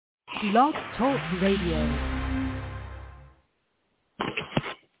Blog Talk Radio.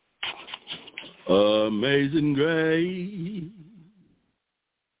 Amazing grace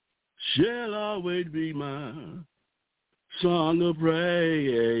shall always be my song of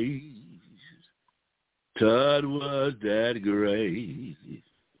praise. God was that grace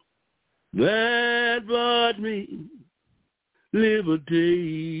that brought me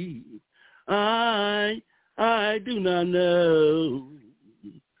liberty. I do not know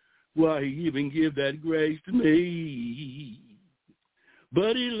why he even give that grace to me.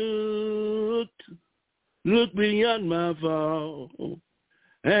 But he looked beyond my fault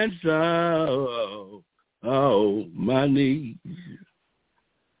and saw all my needs.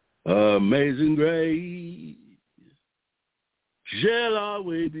 Amazing grace shall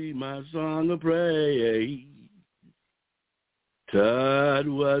always be my song of praise. God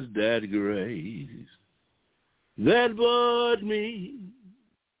was that grace that brought me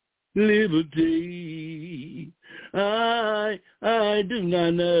liberty. I do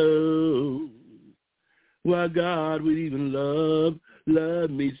not know why God would even love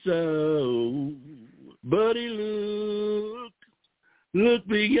me so, but he looked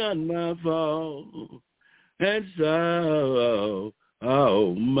beyond my fault and saw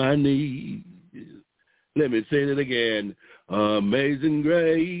all my needs. Let me say that again. Amazing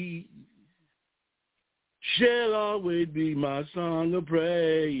grace shall always be my song of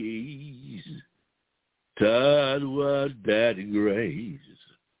praise. God was that grace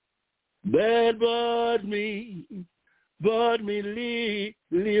that brought me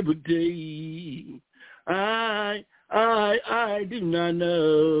liberty. I do not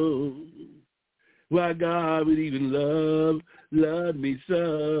know why God would even love me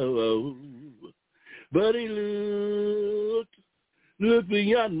so, but he looked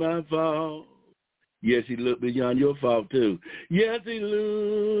beyond my fault. Yes, he looked beyond your fault too. Yes, he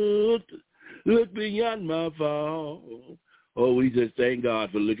looked beyond my fault. Oh, we just thank God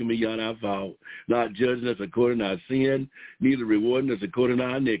for looking beyond our fault, not judging us according to our sin, neither rewarding us according to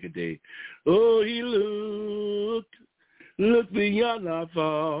our iniquity. Oh, he looked beyond our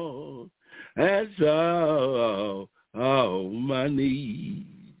fault and saw all my needs.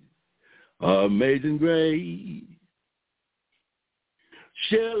 Amazing grace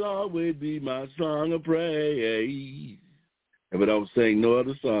shall always be my song of praise. If I don't sing no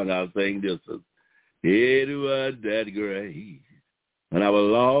other song, I'll sing this one. It was that grace when I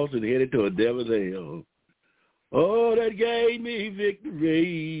was lost and headed to a devil's hell. Oh, that gave me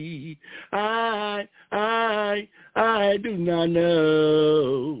victory. I do not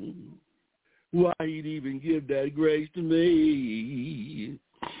know why he'd even give that grace to me.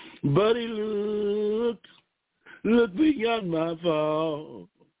 But he looked beyond my fault.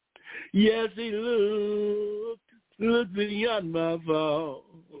 Yes, he looked beyond my fault.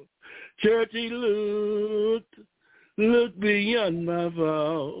 Church, he looked beyond my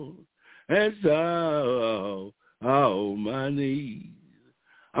fault and saw all my needs.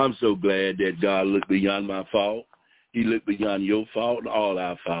 I'm so glad that God looked beyond my fault. He looked beyond your fault and all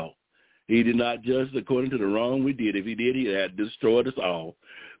our fault. He did not judge according to the wrong we did. If he did, he had destroyed us all.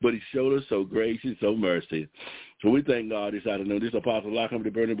 But he showed us so grace and so mercy. So we thank God this afternoon. This Apostle Lockham of the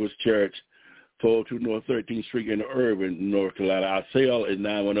Burning Bush Church, 402 North 13th Street in Irving, North Carolina. Our cell is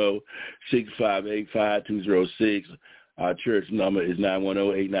 910-658-5206. Our church number is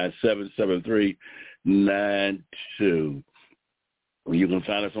 910-897-7392. You can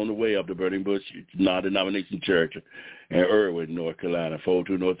find us on the way up to Burning Bush Non-Denomination Church in Irving, North Carolina,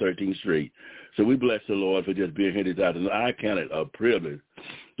 402 North 13th Street. So we bless the Lord for just being here this afternoon. I count it a privilege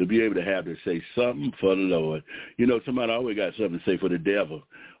to be able to have to say something for the Lord. You know, somebody always got something to say for the devil.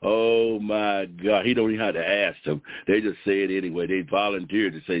 Oh, my God. He don't even have to ask them. They just say it anyway. They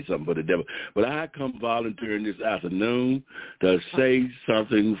volunteer to say something for the devil. But I come volunteering this afternoon to say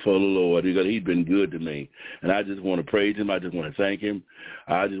something for the Lord because he's been good to me. And I just want to praise him. I just want to thank him.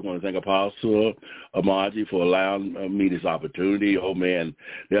 I just want to thank Apostle Margie for allowing me this opportunity. Oh, man,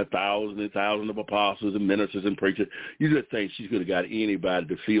 there are thousands and thousands of apostles and ministers and preachers. You just think she could have got anybody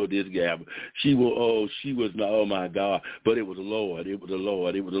to fill this gap. She was not, oh, my God. But it was the Lord. It was the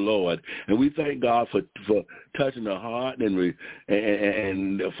Lord. It was the Lord. And we thank God for touching her heart and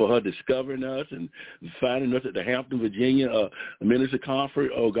for her discovering us and finding us at the Hampton, Virginia Minister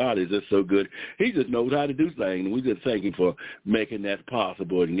Conference. Oh, God is just so good. He just knows how to do things. And we just thank him for making that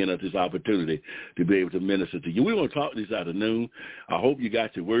possible and getting us this opportunity to be able to minister to you. We're going to talk this afternoon. I hope you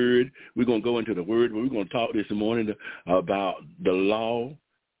got your word. We're going to go into the word, but we're going to talk this morning about the law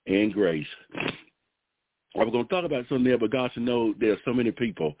and grace. I was going to talk about something there, but God said, no, there are so many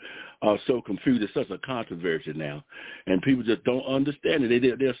people so confused. It's such a controversy now, and people just don't understand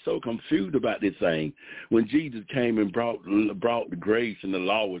it. They're so confused about this thing. When Jesus came and brought the grace and the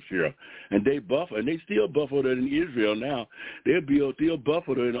law was here, and they buffer, and they still buffer it in Israel now. They're still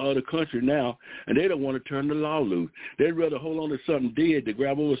buffered in other countries now, and they don't want to turn the law loose. They'd rather hold on to something dead to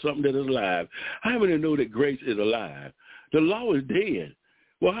grab over something that is alive. How many know that grace is alive? The law is dead.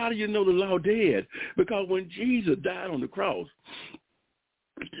 Well, how do you know the law dead? Because when Jesus died on the cross,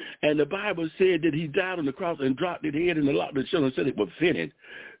 and the Bible said that he died on the cross and dropped his head in the law, the children said it was finished.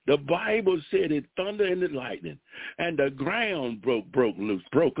 The Bible said it thundered and it lightning, and the ground broke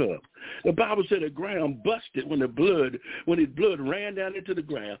up. The Bible said the ground busted when his blood ran down into the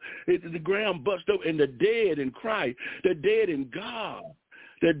ground. The ground busted up, and the dead in Christ, the dead in God,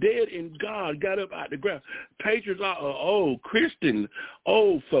 the dead in God got up out the ground. Patriots are old Christian,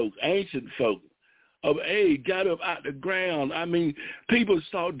 old folks, ancient folk of age got up out the ground. I mean, people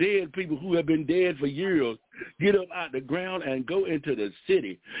saw dead people who have been dead for years get up out the ground and go into the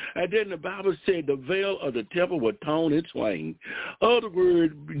city. And then the Bible said the veil of the temple was torn in twain. In other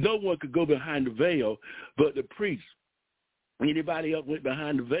words, no one could go behind the veil but the priest. Anybody else went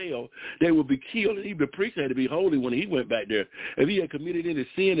behind the veil, they would be killed. And even the priest had to be holy when he went back there. If he had committed any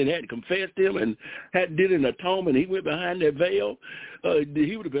sin and hadn't confessed him and hadn't did an atonement, he went behind that veil,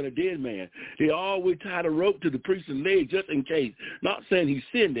 he would have been a dead man. They always tied a rope to the priest's leg just in case. Not saying he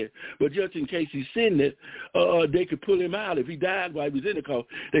sinned it, but just in case he sinned it, they could pull him out if he died while he was in the car.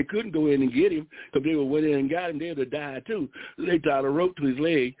 They couldn't go in and get him because they went in and got him. They would have died too. So they tied a rope to his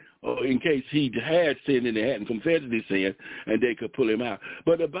leg in case he had sinned and they hadn't confessed his sin, and they could pull him out.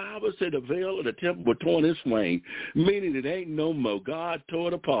 But the Bible said the veil of the temple was torn in twain, meaning it ain't no more. God tore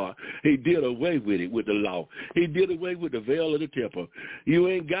it apart. He did away with it, with the law. He did away with the veil of the temple. You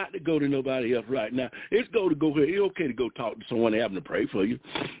ain't got to go to nobody else right now. It's okay to go talk to someone and have them to pray for you.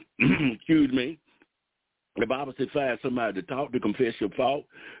 Excuse me. The Bible said find somebody to talk to, confess your fault,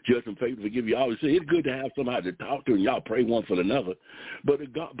 judge and faith to forgive you. I always say it's good to have somebody to talk to and y'all pray one for another. But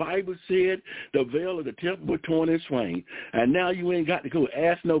the Bible said the veil of the temple was torn in twain. And now you ain't got to go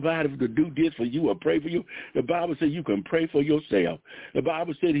ask nobody to do this for you or pray for you. The Bible said you can pray for yourself. The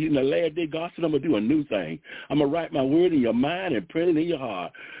Bible said in the last day, God said I'm going to do a new thing. I'm going to write my word in your mind and print it in your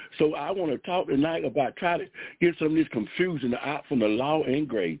heart. So I want to talk tonight about trying to get some of this confusion out from the law and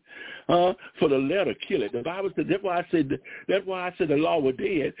grace. For the letter kill it. The Bible said that's why I said the law was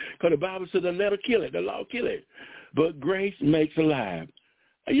dead, because the Bible said the letter kill it, the law kill it. But grace makes alive.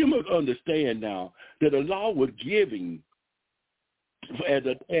 You must understand now that the law was given as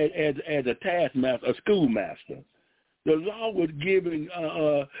a taskmaster, a schoolmaster. The law was given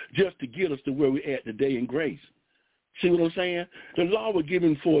just to get us to where we're at today in grace. See what I'm saying? The law was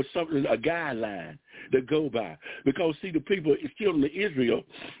given for something, a guideline to go by. Because, see, the people, children of Israel,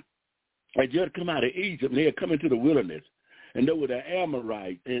 had just come out of Egypt, and they had come into the wilderness. And there were the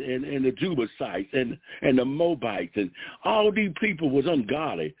Amorites and the Jebusites and the Moabites, and all these people was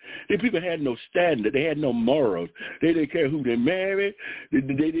ungodly. These people had no standard. They had no morals. They didn't care who they married. They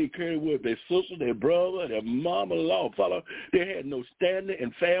didn't care what their sister, their brother, their mama-in-law, fellow. They had no standard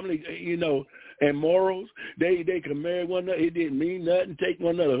and family, and morals. They could marry one another. It didn't mean nothing. Take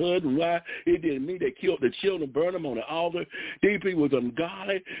one another husband, wife. It didn't mean they killed the children, burned them on the altar. These people was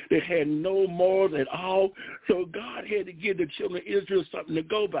ungodly. They had no morals at all. So God had to give the children of Israel something to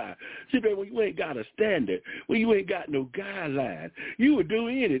go by. See, man, when you ain't got a standard, when you ain't got no guideline, you would do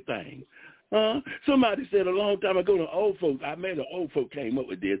anything. Somebody said a long time ago to old folks, I made an old folk came up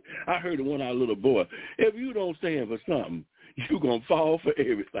with this. I heard it when I was a little boy. If you don't stand for something, you're going to fall for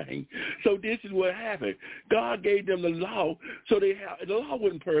everything. So this is what happened. God gave them the law, so the law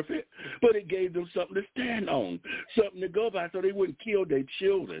wasn't perfect, but it gave them something to stand on, something to go by, so they wouldn't kill their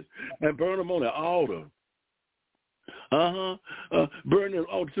children and burn them on the altar. Burn them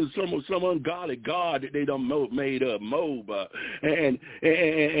altar to some ungodly god that they done made up, and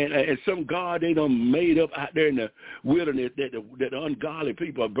some god they done made up out there in the wilderness that the ungodly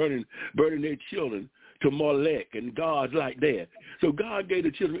people are burning their children to Molech and gods like that. So God gave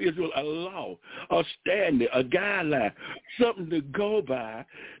the children of Israel a law, a standard, a guideline, something to go by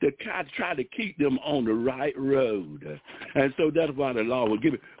to try to keep them on the right road. And so that's why the law was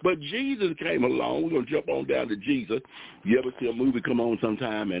given. But Jesus came along. We're going to jump on down to Jesus. You ever see a movie come on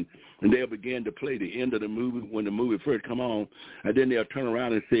sometime and they'll begin to play the end of the movie when the movie first come on, and then they'll turn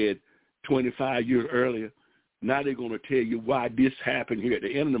around and say 25 years earlier, Now they're going to tell you why this happened here at the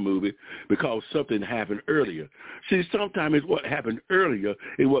end of the movie, because something happened earlier. See, sometimes it's what happened earlier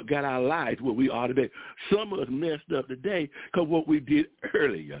is what got our lives where we are today. Some of us messed up today because what we did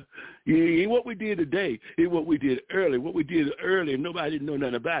earlier. Yeah, what we did today is what we did earlier. What we did earlier, nobody didn't know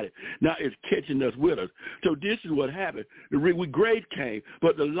nothing about it. Now it's catching us with us. So this is what happened. Grace came,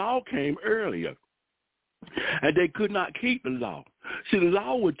 but the law came earlier. And they could not keep the law. See, the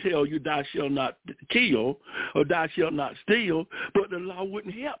law would tell you thou shalt not kill or thou shalt not steal, but the law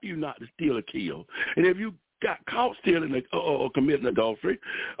wouldn't help you not to steal or kill. And if you got caught stealing or committing adultery,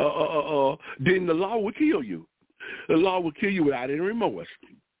 then the law would kill you. The law would kill you without any remorse.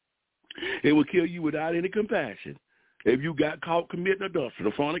 It would kill you without any compassion. If you got caught committing adultery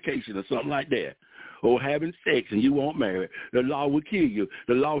or fornication or something like that, or having sex and you weren't married, the law would kill you.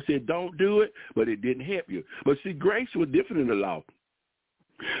 The law said don't do it, but it didn't help you. But see, grace was different than the law.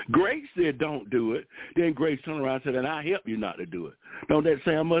 Grace said don't do it. Then grace turned around and said, and I help you not to do it. Don't that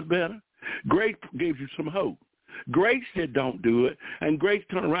sound much better? Grace gave you some hope. Grace said don't do it, and grace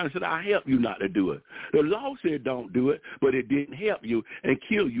turned around and said, I help you not to do it. The law said don't do it, but it didn't help you and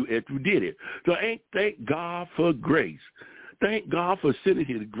kill you if you did it. So thank God for grace. Thank God for sending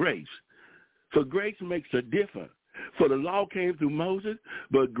his grace. For grace makes a difference. For the law came through Moses,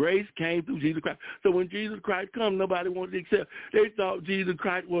 but grace came through Jesus Christ. So when Jesus Christ comes, nobody wanted to accept. They thought Jesus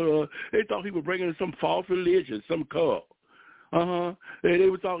Christ was, they thought he was bringing some false religion, some cult. They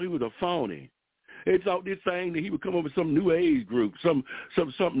thought he was a phony. They thought this thing that he would come up with some new age group,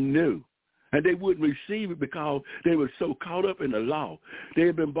 something new. And they wouldn't receive it because they were so caught up in the law. They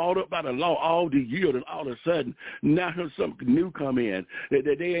had been brought up by the law all the years, and all of a sudden, now something new come in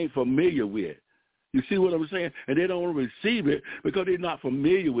that they ain't familiar with. You see what I'm saying? And they don't receive it because they're not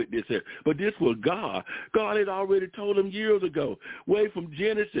familiar with this. But this was God. God had already told them years ago, way from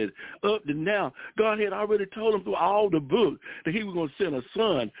Genesis up to now. God had already told them through all the books that he was going to send a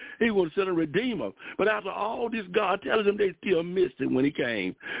son. He was going to send a redeemer. But after all this, God tells them they still missed it when he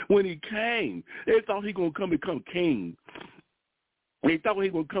came. When he came, they thought he was going to come become king. They thought he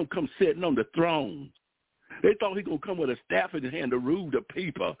was going to come sitting on the throne. They thought he was going to come with a staff in his hand to rule the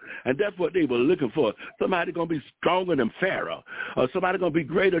people. And that's what they were looking for. Somebody going to be stronger than Pharaoh. Or somebody going to be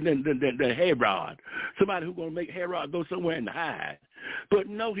greater than Herod. Somebody who's going to make Herod go somewhere and hide. But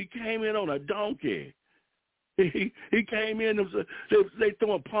no, he came in on a donkey. He came in, they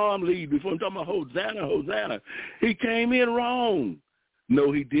throwing palm leaves before him, talking about Hosanna, Hosanna. He came in wrong.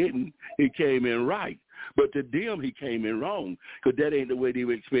 No, he didn't. He came in right. But to them, he came in wrong, because that ain't the way they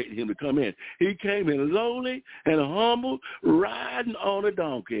were expecting him to come in. He came in lowly and humble, riding on a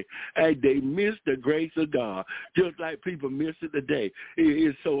donkey, and they missed the grace of God, just like people miss it today. He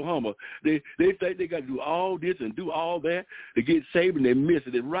is so humble. They think they got to do all this and do all that to get saved, and they miss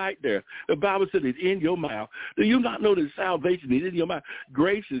it. It's right there. The Bible said it's in your mouth. Do you not know that salvation is in your mouth?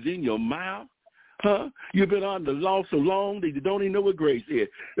 Grace is in your mouth. You've been under the law so long that you don't even know what grace is.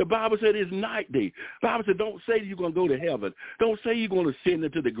 The Bible said it's night day. The Bible said don't say you're going to go to heaven. Don't say you're going to send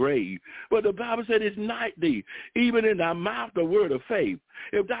into the grave. But the Bible said it's night day. Even in thy mouth, the word of faith.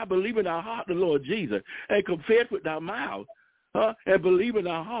 If thou believe in thy heart the Lord Jesus and confess with thy mouth and believe in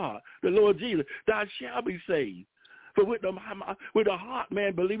thy heart the Lord Jesus, thou shalt be saved. For with the heart,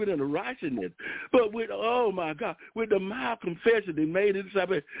 man, believing in the righteousness. But with, oh, my God, with the mouth confession they made it,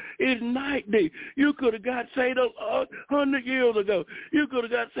 it's night day. You could have got saved 100 years ago. You could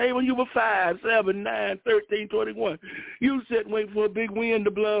have got saved when you were 5, 7, 9, 13, 21. You sat waiting for a big wind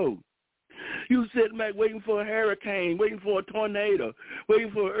to blow. You sitting back waiting for a hurricane, waiting for a tornado,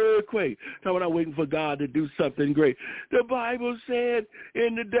 waiting for an earthquake. Talking about waiting for God to do something great. The Bible said,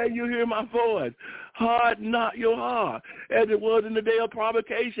 in the day you hear my voice, harden not your heart, as it was in the day of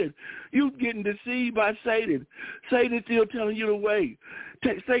provocation. You getting deceived by Satan. Satan's still telling you to wait.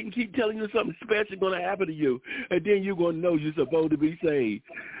 Satan keep telling you something special going to happen to you, and then you're going to know you're supposed to be saved.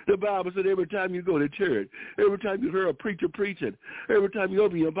 The Bible said every time you go to church, every time you hear a preacher preaching, every time you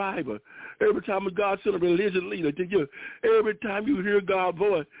open your Bible, every time God sent a religious leader to you, every time you hear God's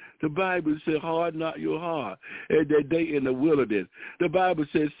voice, the Bible said, harden not your heart, as that day in the wilderness. The Bible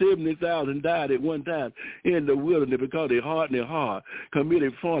says 70,000 died at one time in the wilderness because they hardened their heart,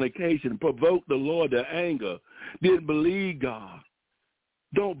 committed fornication, provoked the Lord to anger, didn't believe God.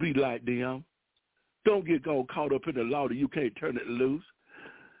 Don't be like them. Don't get caught up in the law that you can't turn it loose.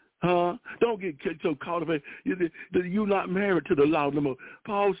 Don't get so caught up in you're not married to the law no more.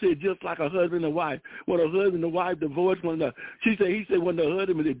 Paul said just like a husband and wife. When a husband and wife divorce one another, he said when the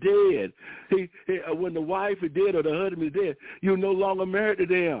husband is dead, when the wife is dead or the husband is dead, you're no longer married to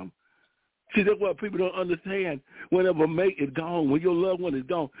them. See, that's what people don't understand. Whenever a mate is gone, when your loved one is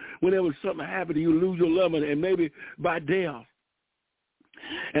gone, whenever something happens, you lose your loved one, and maybe by death.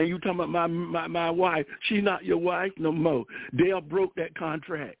 And you talking about my wife, she's not your wife no more. Death broke that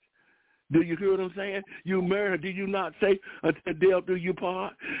contract. Do you hear what I'm saying? You married her. Did you not say until death do you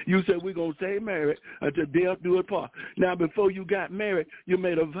part? You said we're going to stay married until death do it part. Now, before you got married, you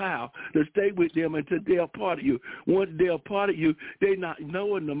made a vow to stay with them until death parted you. Once death parted you, they not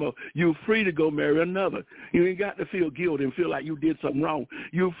knowing no more. You're free to go marry another. You ain't got to feel guilty and feel like you did something wrong.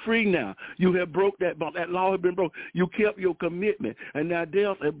 You're free now. You have broke that law. That law has been broke. You kept your commitment, and now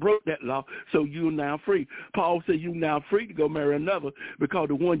death has broke that law, so you're now free. Paul said you're now free to go marry another because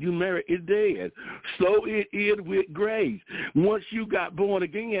the one you married is dead. So it is with grace. Once you got born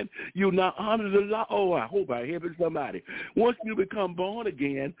again, you not honor the law. Oh, I hope I help somebody. Once you become born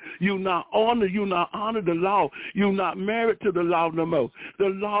again, you not honor the law. You're not married to the law no more. The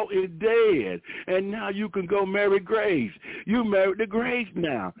law is dead, and now you can go marry grace. You married to grace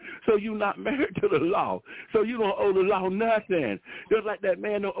now, so you're not married to the law. So you don't owe the law nothing. Just like that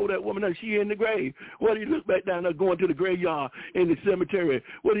man don't owe that woman nothing. She in the grave. What do you look back down there going to the graveyard in the cemetery?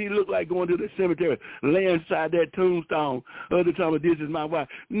 What do you look like going to the cemetery, laying inside that tombstone, other time this is my wife?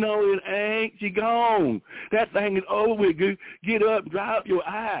 No, it ain't. She gone. That thing is over with. Get up, dry up your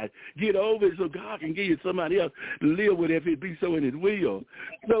eyes. Get over it so God can give you somebody else to live with if it be so in his will.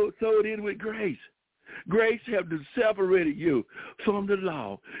 So it is with grace. Grace have separated you from the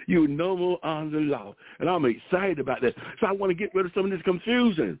law. You no more under the law. And I'm excited about that. So I want to get rid of some of this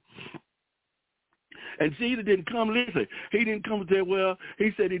confusion. And Jesus didn't come, listen, he didn't come and say, well,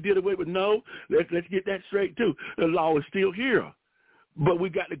 he said he did away with, no, let's get that straight too. The law is still here. But we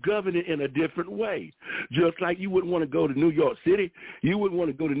got to govern it in a different way. Just like you wouldn't want to go to New York City. You wouldn't want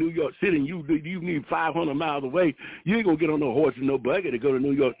to go to New York City and you need 500 miles away. You ain't going to get on no horse and no buggy to go to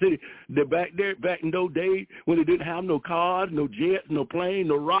New York City. They're back in those days when they didn't have no cars, no jets, no plane,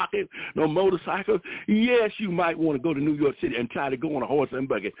 no rocket, no motorcycles. Yes, you might want to go to New York City and try to go on a horse and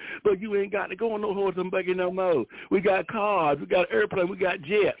buggy. But you ain't got to go on no horse and buggy no more. We got cars. We got airplanes. We got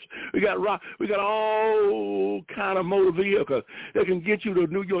jets. We got all kind of motor vehicles that can get you to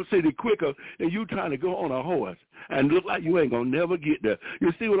New York City quicker than you trying to go on a horse and look like you ain't going to never get there.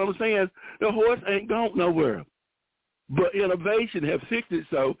 You see what I'm saying? The horse ain't going nowhere. But innovation has fixed it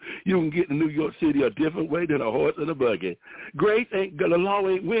so you can get to New York City a different way than a horse and a buggy. Grace the law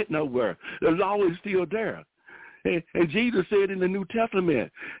ain't went nowhere. The law is still there. And Jesus said in the New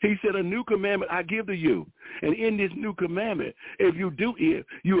Testament, he said, a new commandment I give to you. And in this new commandment, if you do it,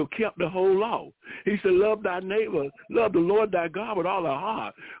 you have kept the whole law. He said, love thy neighbor, love the Lord thy God with all our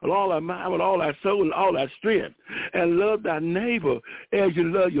heart, with all our mind, with all our soul, and all our strength. And love thy neighbor as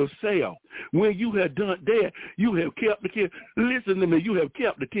you love yourself. When you have done that, you have kept listen to me, you have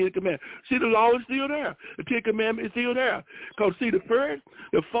kept the 10 Commandments. See, the law is still there. The 10 Commandments is still there. Because see, the first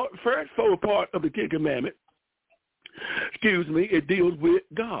 4 parts of the 10 Commandments, it deals with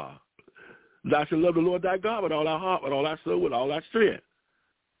God. Thou shalt love the Lord thy God with all thy heart, with all thy soul, with all thy strength.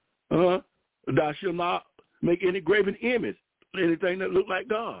 Thou shalt not make any graven image, anything that look like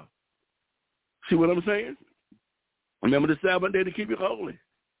God. See what I'm saying? Remember the Sabbath day to keep it holy.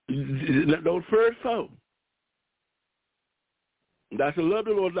 Those first 4. Thou shalt love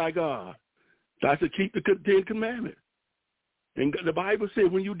the Lord thy God. Thou shalt keep the 10 Commandments. And the Bible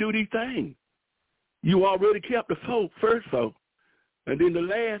says when you do these things, you already kept the first 4. And then the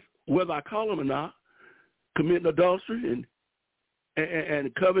last, whether I call them or not, committing adultery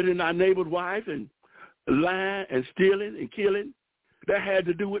and coveting our neighbor's wife and lying and stealing and killing, that had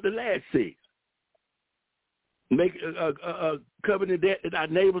to do with the last 6. Make covenant debt at our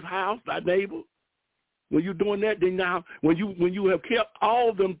neighbor's house, our neighbor. When you're doing that, then now when you have kept all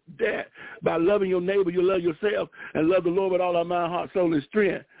of them that by loving your neighbor, you love yourself and love the Lord with all our mind, heart, soul, and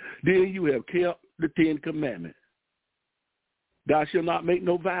strength, then you have kept the 10 Commandments. Thou shalt not make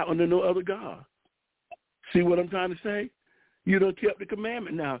no vow unto no other God. See what I'm trying to say? You done kept the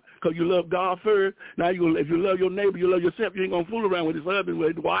commandment now because you love God first. Now, if you love your neighbor, you love yourself. You ain't going to fool around with his husband,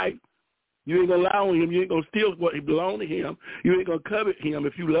 with his wife. You ain't going to lie on him. You ain't going to steal what belongs to him. You ain't going to covet him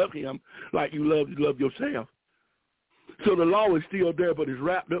if you love him like you love yourself. So the law is still there, but it's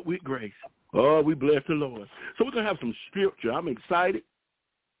wrapped up with grace. Oh, we bless the Lord. So we're going to have some scripture. I'm excited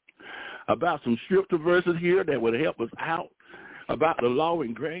about some scripture verses here that would help us out about the law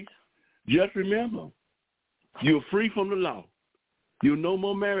and grace. Just remember, you're free from the law. You're no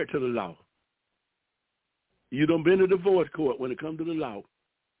more married to the law. You done been to divorce court when it comes to the law.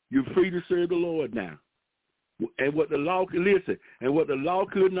 You're free to serve the Lord now. And what the law could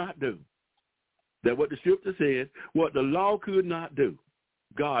not do, that what the scripture said, what the law could not do,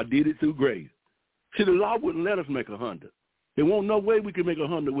 God did it through grace. See, the law wouldn't let us make 100. There won't no way we could make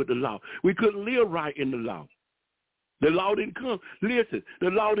 100 with the law. We couldn't live right in the law. The law didn't come. Listen, the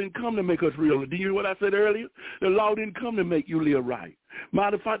law didn't come to make us real. Do you hear what I said earlier? The law didn't come to make you live right.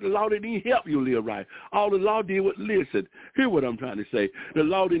 Matter of fact, the law didn't even help you live right. All the law did was, listen, hear what I'm trying to say. The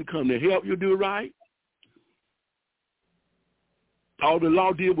law didn't come to help you do right. All the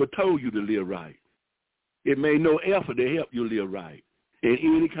law did was told you to live right. It made no effort to help you live right in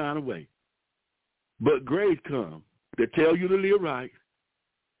any kind of way. But grace comes to tell you to live right,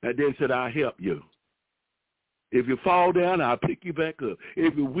 and then said, I'll help you. If you fall down, I'll pick you back up.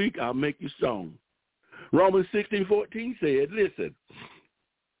 If you're weak, I'll make you strong. Romans 16:14 said, listen,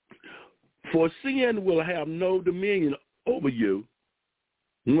 for sin will have no dominion over you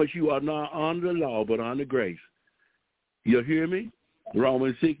once you are not under the law but under grace. You hear me?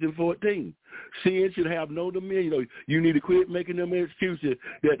 Romans 16:14. Sin should have no dominion. You need to quit making them excuses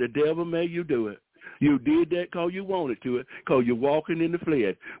that the devil made you do it. You did that because you wanted to it, because you're walking in the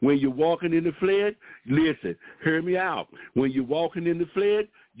flesh. When you're walking in the flesh, listen, hear me out. When you're walking in the flesh,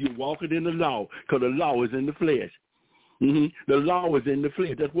 you're walking in the law, because the law is in the flesh. The law is in the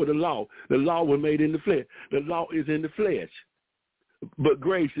flesh. That's what the law was made in the flesh. The law is in the flesh. But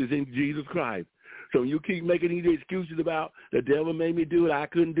grace is in Jesus Christ. So you keep making these excuses about the devil made me do it, I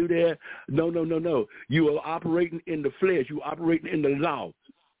couldn't do that. No. You are operating in the flesh. You are operating in the law.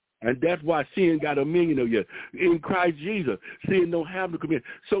 And that's why sin got dominion of you. In Christ Jesus, sin don't have to come in.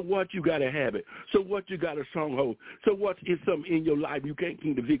 So what, you got a habit? So what, you got a stronghold? So what is something in your life you can't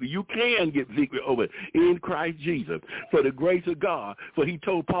keep the victory? You can get victory over it in Christ Jesus. For the grace of God, for he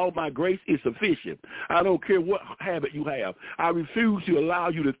told Paul, my grace is sufficient. I don't care what habit you have. I refuse to allow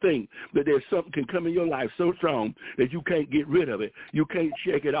you to think that there's something can come in your life so strong that you can't get rid of it. You can't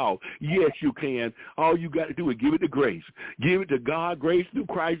shake it off. Yes, you can. All you got to do is give it to grace. Give it to God, grace through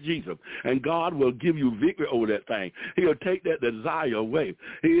Christ Jesus. And God will give you victory over that thing. He'll take that desire away.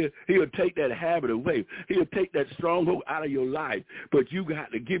 He'll take that habit away. He'll take that stronghold out of your life. But you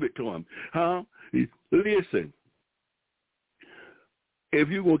got to give it to him. Huh? Listen, if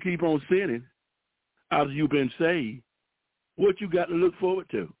you're going to keep on sinning after you've been saved, what you got to look forward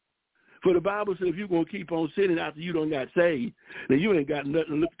to? For the Bible says if you're going to keep on sinning after you don't got saved, then you ain't got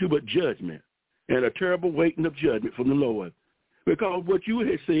nothing to look to but judgment and a terrible waiting of judgment from the Lord. Because what you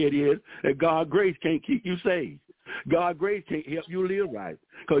have said is that God's grace can't keep you saved. God's grace can't help you live right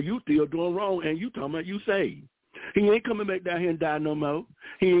because you still doing wrong and you talking about you saved. He ain't coming back down here and die no more.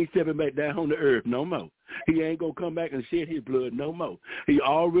 He ain't stepping back down on the earth no more. He ain't going to come back and shed his blood no more. He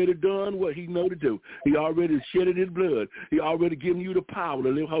already done what he know to do. He already shedded his blood. He already given you the power to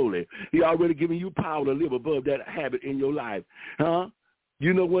live holy. He already given you power to live above that habit in your life. Huh?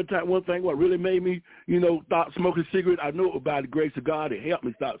 You know one thing what really made me, stop smoking cigarettes? I know about the grace of God it helped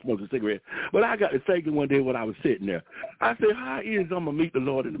me stop smoking cigarettes. But I got to thinking one day when I was sitting there. I said, how is I'm going to meet the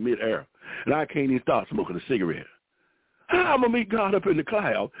Lord in the midair and I can't even stop smoking a cigarette? How I'm going to meet God up in the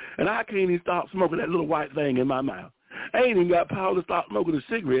cloud and I can't even stop smoking that little white thing in my mouth? I ain't even got power to stop smoking a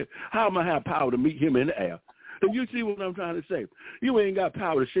cigarette. How am I have power to meet him in the air? So you see what I'm trying to say? You ain't got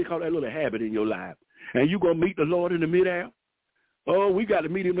power to shake off that little habit in your life. And you going to meet the Lord in the midair? Oh, we got to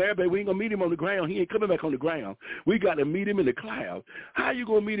meet him there, baby. We ain't going to meet him on the ground. He ain't coming back on the ground. We got to meet him in the cloud. How you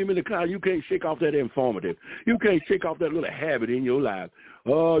going to meet him in the cloud? You can't shake off that informative. You can't shake off that little habit in your life.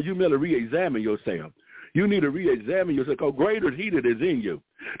 Oh, you better reexamine yourself. You need to reexamine yourself because greater is he that is in you.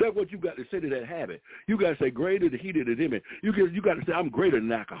 That's what you got to say to that habit. You got to say greater is he that is in me. You got to say I'm greater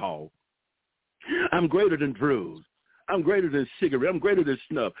than alcohol. I'm greater than drugs. I'm greater than cigarette. I'm greater than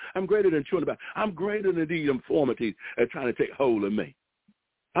snuff. I'm greater than chewing tobacco. I'm greater than these infirmities that are trying to take hold of me.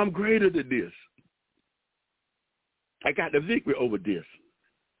 I'm greater than this. I got the victory over this.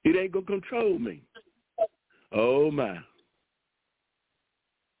 It ain't going to control me. Oh, my.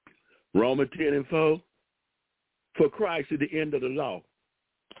 Romans 10:4. For Christ is the end of the law,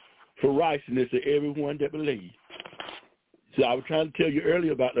 for righteousness to everyone that believes. So I was trying to tell you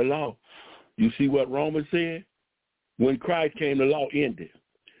earlier about the law. You see what Romans said? When Christ came, the law ended.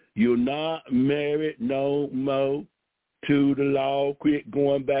 You're not married no more to the law. Quit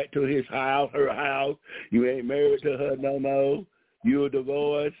going back to his house, her house. You ain't married to her no more. You're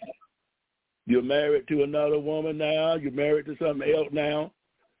divorced. You're married to another woman now. You're married to something else now.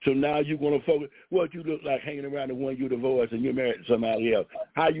 So now you're going to focus what you look like hanging around the one you divorced and you're married to somebody else.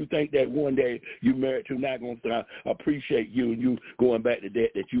 How you think that one day you married to not going to appreciate you and you going back to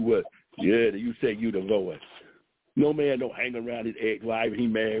that you were, that you say you divorced. No man don't hang around his ex-wife. He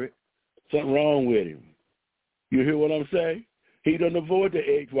married. Something wrong with him. You hear what I'm saying? He done divorced the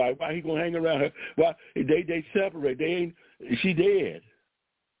ex-wife. Why he gonna hang around her? Why they separate? She dead.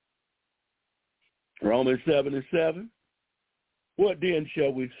 Romans 7:7. What then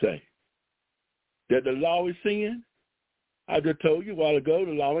shall we say? That the law is sin? I just told you a while ago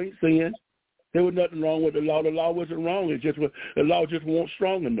the law ain't sin. There was nothing wrong with the law. The law wasn't wrong. It just was, the law just wasn't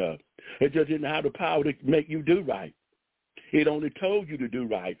strong enough. It just didn't have the power to make you do right. It only told you to do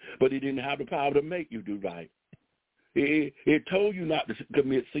right, but it didn't have the power to make you do right. It told you not to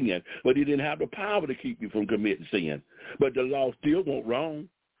commit sin, but it didn't have the power to keep you from committing sin. But the law still wasn't wrong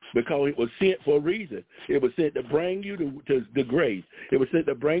because it was sent for a reason. It was sent to bring you to the grace. It was sent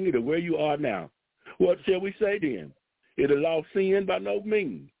to bring you to where you are now. What shall we say then? Is the law sin? By no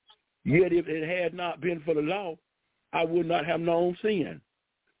means. Yet if it had not been for the law, I would not have known sin.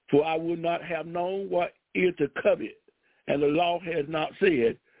 For I would not have known what is to covet. And the law has not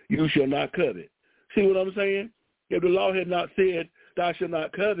said, you shall not covet. See what I'm saying? If the law had not said, thou shalt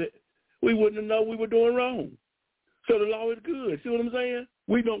not covet, we wouldn't have known we were doing wrong. So the law is good. See what I'm saying?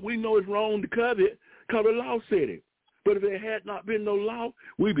 We know it's wrong to covet because the law said it. But if there had not been no law,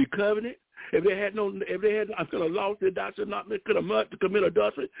 we'd be coveting. If they had not been a law that thou shalt not commit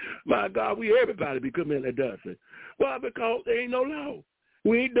adultery, my God, everybody be committing adultery. Why? Because there ain't no law.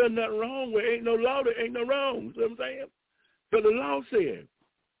 We ain't done nothing wrong. Where ain't no law, there ain't no wrong. See what I'm saying? So the law said.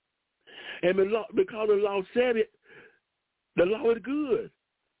 And because the law said it, the law is good.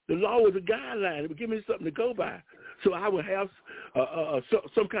 The law is a guideline. It would give me something to go by. So I would have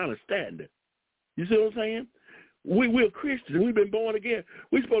some kind of standard. You see what I'm saying? We're Christians. We've been born again.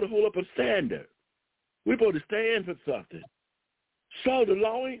 We're supposed to hold up a standard. We're supposed to stand for something. So the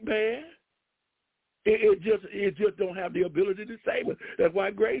law ain't bad. It just don't have the ability to save us. That's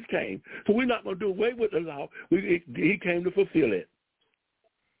why grace came. So we're not going to do away with the law. He came to fulfill it.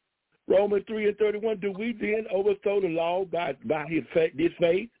 Romans 3:31, do we then overthrow the law by his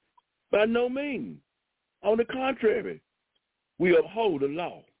faith? By no means. On the contrary, we uphold the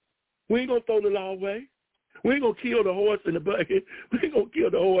law. We ain't going to throw the law away. We ain't going to kill the horse in the bucket. We ain't going to kill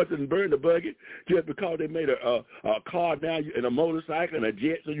the horse and burn the bucket just because they made a car now and a motorcycle and a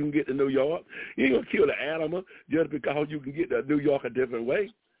jet so you can get to New York. You ain't going to kill the animal just because you can get to New York a different way.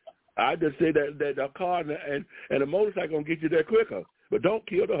 I just say that a car and a motorcycle going to get you there quicker. But don't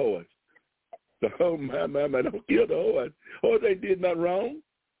kill the horse. Oh, my, don't kill the horse. Horse ain't did nothing wrong.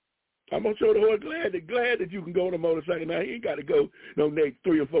 I'm going to show the horse glad that you can go on a motorcycle. Now, he ain't got to go next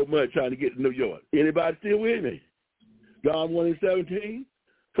 3 or 4 months trying to get to New York. Anybody still with me? John 1:17,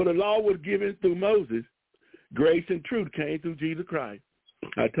 for the law was given through Moses. Grace and truth came through Jesus Christ.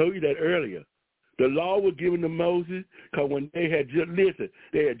 I told you that earlier. The law was given to Moses because when they had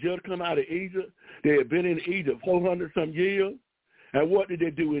just come out of Egypt. They had been in Egypt 400-some years. And what did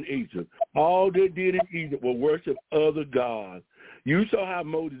they do in Egypt? All they did in Egypt was worship other gods. You saw how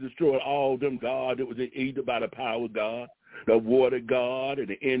Moses destroyed all them gods that was in Egypt by the power of God, the water god and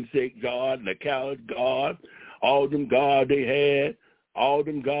the insect god and the cow god, all them gods they had,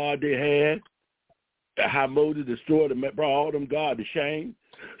 how Moses destroyed them, brought all them gods to shame.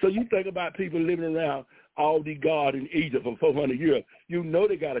 So you think about people living around all these gods in Egypt for 400 years. You know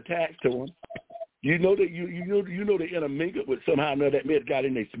they got attached to them. You know that you know they intermingled with somehow or another that mess got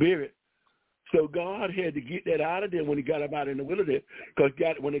in their spirit. So God had to get that out of them when he got them out in the wilderness, because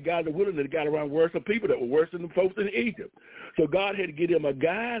when they got in the wilderness, they got around worse people that were worse than the folks in Egypt. So God had to give them a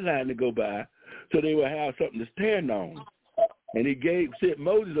guideline to go by so they would have something to stand on. And he sent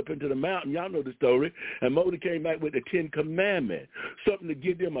Moses up into the mountain. Y'all know the story. And Moses came back with the 10 Commandments, something to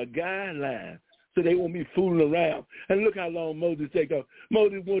give them a guideline so they won't be fooling around. And look how long Moses take off.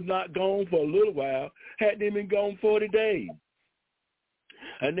 Moses was not gone for a little while, hadn't even been gone 40 days.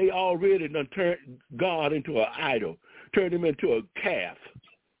 And they already done turned God into an idol, turned him into a calf.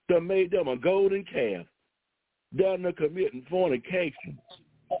 They made them a golden calf. Down there committing fornication.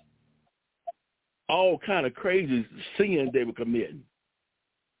 All kind of crazy sins they were committing.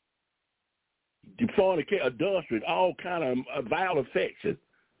 Fornication, adultery, all kind of vile affections.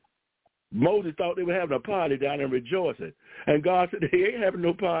 Moses thought they were having a party down there rejoicing. And God said, they ain't having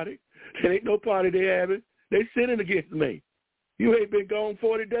no party. There ain't no party they having. They sinning against me. You ain't been gone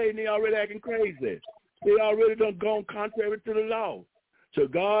 40 days and they already acting crazy. They already done gone contrary to the law. So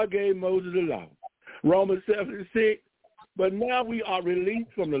God gave Moses the law. Romans 7:6, but now we are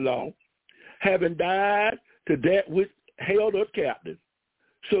released from the law, having died to that which held us captive,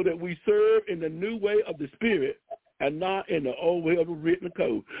 so that we serve in the new way of the Spirit and not in the old way of the written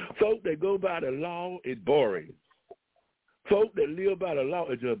code. Folk that go by the law is boring. Folk that live by the law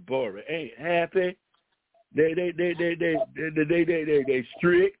is just boring. Ain't happy. They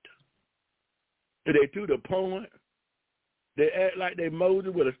strict. They to the point. They act like they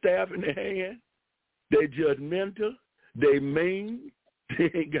Moses with a staff in their hand. They judgmental. They mean. They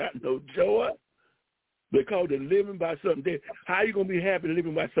ain't got no joy. Because they're living by something dead. How are you going to be happy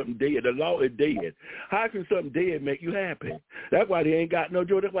living by something dead? The law is dead. How can something dead make you happy? That's why they ain't got no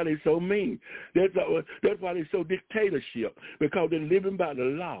joy. That's why they're so mean. That's why they're so dictatorship, because they're living by the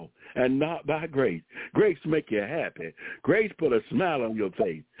law and not by grace. Grace make you happy. Grace put a smile on your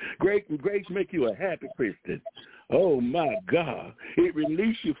face. Grace make you a happy Christian. Oh, my God. It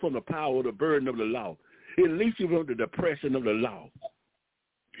releases you from the power, the burden of the law. It releases you from the depression of the law.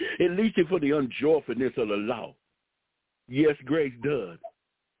 It releases you from the unjoyfulness of the law. Yes, grace does.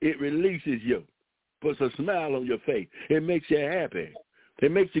 It releases you, puts a smile on your face. It makes you happy.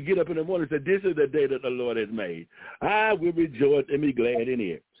 It makes you get up in the morning and say, this is the day that the Lord has made. I will rejoice and be glad in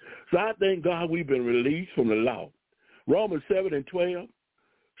it. So I thank God we've been released from the law. Romans 7:12.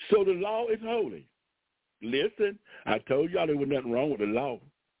 So the law is holy. Listen, I told y'all there was nothing wrong with the law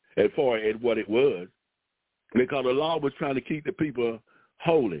as far as what it was, because the law was trying to keep the people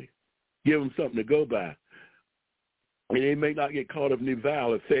holy, give them something to go by. And they may not get caught up in the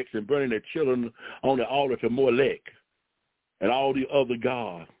vile effects and burning their children on the altar to Molech and all the other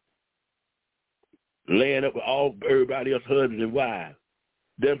gods, laying up with everybody else husbands and wives.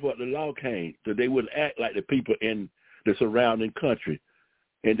 That's what the law came, so they wouldn't act like the people in the surrounding country,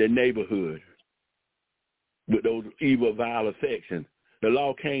 in their neighborhood, with those evil, vile affections. The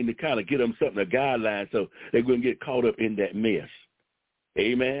law came to kind of get them something, a guideline, so they wouldn't get caught up in that mess.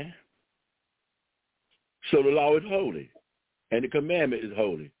 Amen? So the law is holy, and the commandment is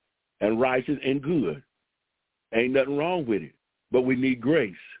holy, and righteous and good. Ain't nothing wrong with it, but we need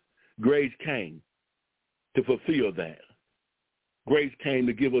grace. Grace came to fulfill that. Grace came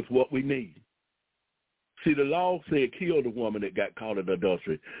to give us what we need. See, the law said kill the woman that got caught in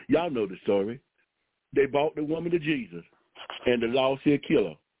adultery. Y'all know the story. They brought the woman to Jesus, and the law said kill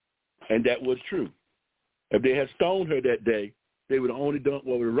her, and that was true. If they had stoned her that day, they would have only done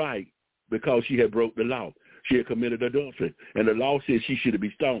what was right because she had broke the law. She had committed adultery, and the law said she should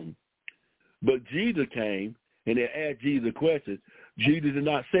be stoned. But Jesus came, and they asked Jesus a question. Jesus did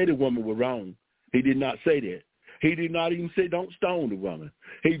not say the woman was wrong. He did not say that. He did not even say don't stone the woman.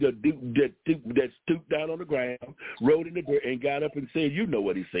 He just that stooped down on the ground, rolled in the dirt, and got up and said, you know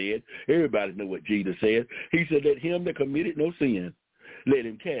what he said. Everybody know what Jesus said. He said, let him that committed no sin, let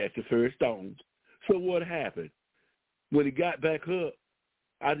him cast the first stone. So what happened? When he got back up,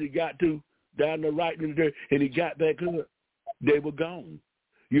 as he got to down the right in the dirt, and he got back up, they were gone.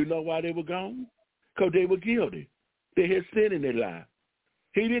 You know why they were gone? Because they were guilty. They had sin in their life.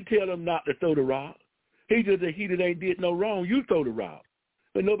 He didn't tell them not to throw the rock. He just said, he that ain't did no wrong, you throw the rock.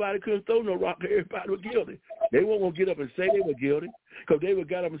 But nobody couldn't throw no rock because everybody was guilty. They weren't going to get up and say they were guilty, because they would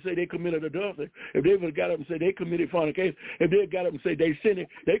got up and say they committed adultery. If they would have got up and say they committed fornication, if they got up and say they sinned,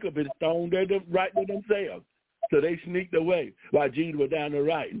 they could have been stoned there right to themselves. So they sneaked away while Jesus was down there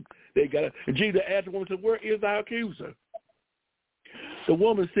writing. They got up, and Jesus asked the woman, where is our accuser? The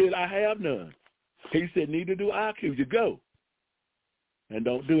woman said, I have none. He said, neither do I accuse you. Go and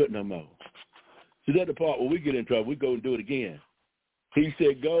don't do it no more. So that's the part where we get in trouble. We go and do it again. He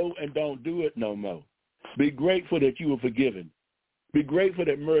said, go and don't do it no more. Be grateful that you were forgiven. Be grateful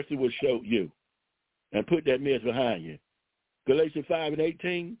that mercy was showed you, and put that mess behind you. Galatians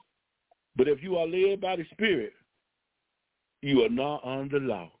 5:18. But if you are led by the Spirit, you are not under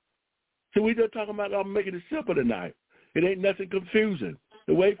law. So we just talking about making it simple tonight. It ain't nothing confusing.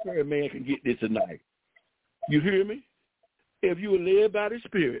 The way for a man can get this tonight. You hear me? If you are led by the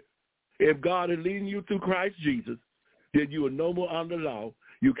Spirit, if God is leading you through Christ Jesus, then you are no more under law.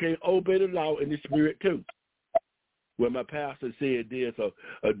 You can't obey the law in the Spirit too. When my pastor said this, or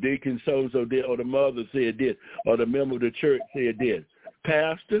a deacon so-and-so did, or the mother said this, or the member of the church said this.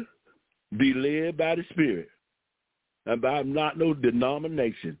 Pastor, be led by the Spirit, and by not no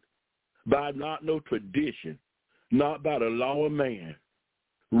denomination, by not no tradition, not by the law of man.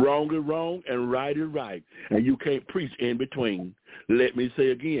 Wrong is wrong and right is right, and you can't preach in between. Let me say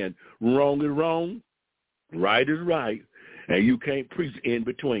again, wrong is wrong, right is right, and you can't preach in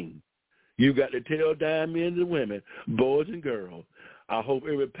between. You got to tell dying men and women, boys and girls, I hope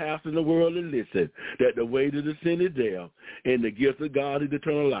every pastor in the world will listen, that the way to the sin is death, and the gift of God is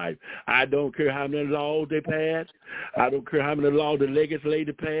eternal life. I don't care how many laws they pass. I don't care how many laws the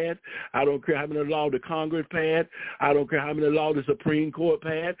legislature pass. I don't care how many laws the Congress pass. I don't care how many laws the Supreme Court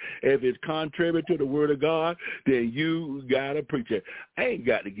pass. If it's contrary to the word of God, then you got to preach it. I ain't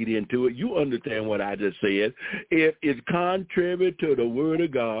got to get into it. You understand what I just said. If it's contrary to the word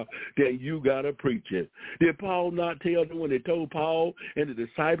of God, then you got to preach it. Did Paul not tell them when they told Paul and the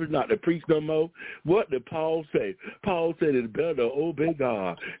disciples not to preach no more. What did Paul say? Paul said it's better to obey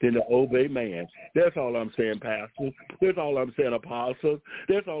God than to obey man. That's all I'm saying, Pastor. That's all I'm saying, Apostle.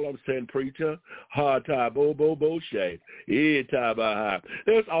 That's all I'm saying, preacher. Hard time, bo shay.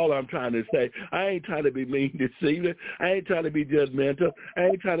 That's all I'm trying to say. I ain't trying to be mean, deceiving. I ain't trying to be judgmental. I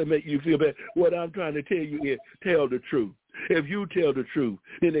ain't trying to make you feel bad. What I'm trying to tell you is tell the truth. If you tell the truth,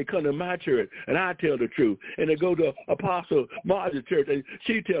 then they come to my church and I tell the truth. And they go to Apostle Margie church and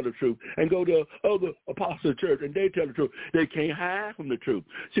she tell the truth. And go to other apostle church and they tell the truth. They can't hide from the truth.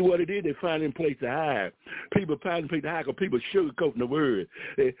 See what it is, they find a place to hide. People find a place to hide because people sugarcoating the word.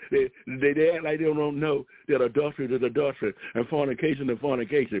 They act like they don't know that adultery is adultery and fornication is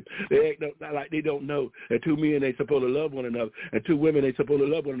fornication. They act like they don't know that two men ain't supposed to love one another and two women ain't supposed to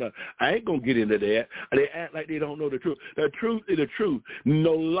love one another. I ain't going to get into that. They act like they don't know the truth. The truth is the truth.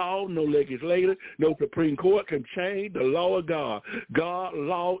 No law, no legislator, no Supreme Court can change the law of God. God's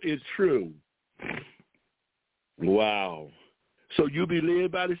law is true. Wow. So you be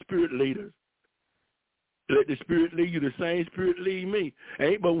led by the Spirit leaders. Let the Spirit lead you. The same Spirit lead me.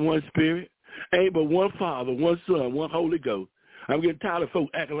 Ain't but one Spirit. Ain't but one Father, one Son, one Holy Ghost. I'm getting tired of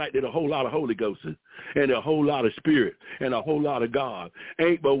folks acting like there's a whole lot of Holy Ghosts and a whole lot of Spirit and a whole lot of God.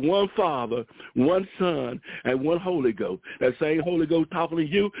 Ain't but one Father, one Son, and one Holy Ghost. That same Holy Ghost talking to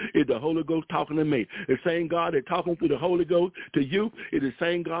you is the Holy Ghost talking to me. The same God that talking through the Holy Ghost to you is the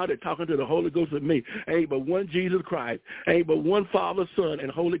same God that talking to the Holy Ghost to me. Ain't but one Jesus Christ. Ain't but one Father, Son, and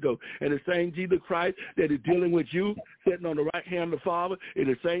Holy Ghost. And the same Jesus Christ that is dealing with you, sitting on the right hand of the Father, is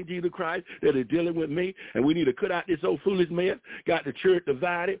the same Jesus Christ that is dealing with me. And we need to cut out this old foolish mess. Got the church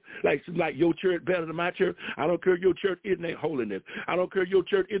divided, like your church better than my church. I don't care if your church isn't a holiness. I don't care if your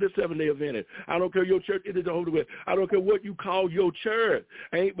church is a Seventh-day Adventist. I don't care if your church is a Holy Ghost. I don't care what you call your church.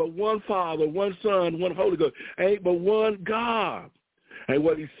 Ain't but one Father, one Son, one Holy Ghost. Ain't but one God. And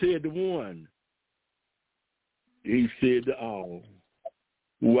what he said to one, he said to all.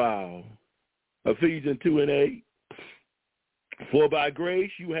 Wow. Ephesians 2:8. For by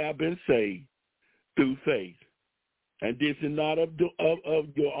grace you have been saved through faith. And this is not of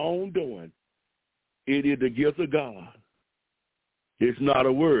your own doing. It is the gift of God. It's not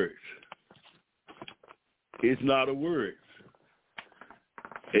a word. It's not a word.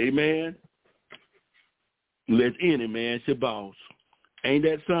 Amen. Let any man say boss. Ain't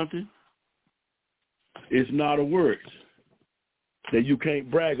that something? It's not a word. That you can't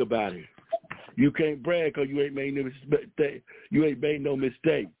brag about it. You can't brag because you ain't made no mistake. You ain't made no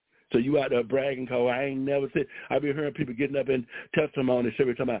mistake. So you out there bragging because I ain't never said. I've been hearing people getting up in testimonies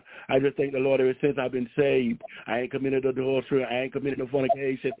every time. I just thank the Lord ever since I've been saved. I ain't committed adultery. I ain't committed no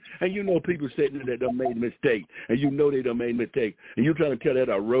fornication. And you know people sitting there that done made a mistake. And you know they done made a mistake. And you trying to tell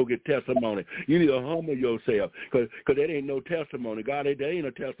that a rogue testimony. You need to humble yourself because that ain't no testimony. God, that ain't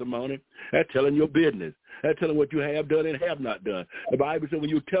a testimony. That's telling your business. That's telling what you have done and have not done. The Bible says when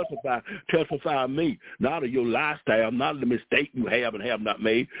you testify of me, not of your lifestyle, not of the mistake you have and have not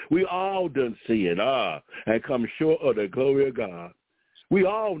made. We all done sin, and come short of the glory of God. We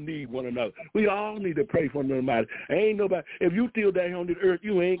all need one another. We all need to pray for one another. Ain't nobody, if you still down on the earth,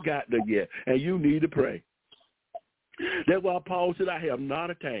 you ain't got there yet, and you need to pray. That's why Paul said, I have not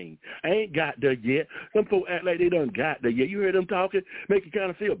attained. I ain't got there yet. Some folks act like they done got there yet. You hear them talking, make you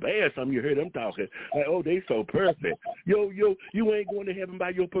kind of feel bad. Some you hear them talking like, oh, they so perfect. You ain't going to heaven by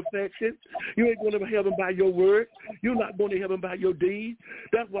your perfection. You ain't going to heaven by your word. You're not going to heaven by your deeds.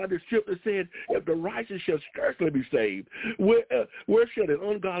 That's why the scripture said, if the righteous shall scarcely be saved, where shall the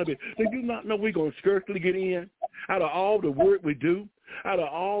ungodly be? Do you not know we're going to scarcely get in out of all the work we do? Out of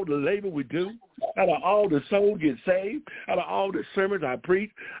all the labor we do, out of all the souls get saved, out of all the sermons I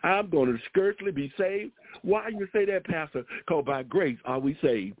preach, I'm going to scarcely be saved. Why you say that, Pastor? Because by grace are we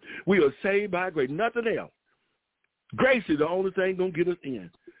saved. We are saved by grace, nothing else. Grace is the only thing going to get us in.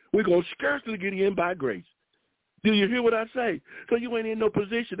 We're going to scarcely get in by grace. Do you hear what I say? So you ain't in no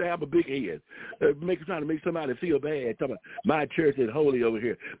position to have a big head, trying to make somebody feel bad. Talking about my church is holy over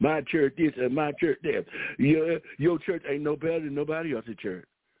here, my church this and my church that. Your church ain't no better than nobody else's church.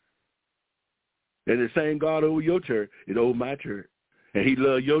 And the same God over your church is over my church. And he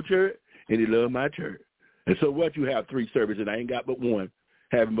loves your church and he loves my church. And so what, you have 3 services, I ain't got but one.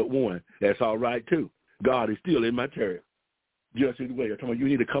 Having but one, that's all right too. God is still in my church. Just in the way. I'm talking about you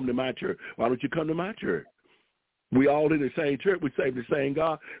need to come to my church. Why don't you come to my church? We all in the same church. We serve the same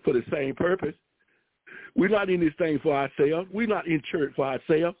God for the same purpose. We're not in this thing for ourselves. We're not in church for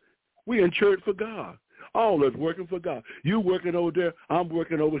ourselves. We're in church for God. All of us working for God. You working over there, I'm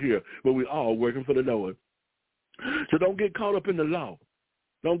working over here, but we're all working for the Lord. So don't get caught up in the law.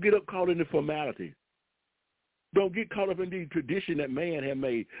 Don't get caught in the formality. Don't get caught up in the tradition that man had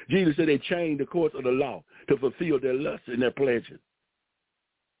made. Jesus said they changed the course of the law to fulfill their lusts and their pleasures.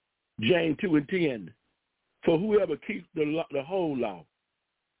 James 2:10. For whoever keeps the whole law,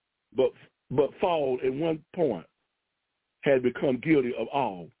 but fall in one point, has become guilty of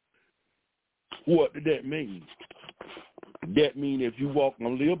all. What did that mean? That means if you walk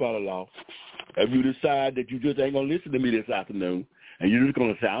and live by the law, if you decide that you just ain't going to listen to me this afternoon, and you're just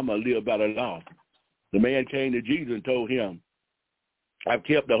going to say, I'm going to live by the law. The man came to Jesus and told him, I've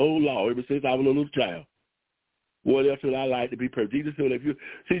kept the whole law ever since I was a little child. What else would I like to be perfect? Jesus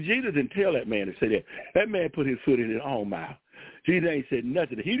said, Jesus didn't tell that man to say that. That man put his foot in his own mouth. Jesus ain't said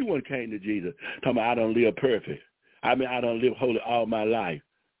nothing. He the one came to Jesus, talking about, I don't live perfect. I don't live holy all my life.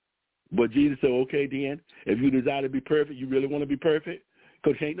 But Jesus said, okay, then, if you desire to be perfect, you really want to be perfect?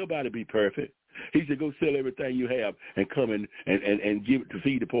 Because ain't nobody be perfect. He said, go sell everything you have and come and give it to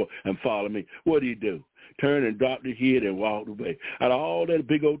feed the poor and follow me. What did he do? Turn and dropped his head and walked away. Out of all that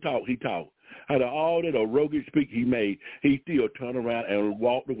big old talk he talked, out of all that arrogant speak he made, he still turned around and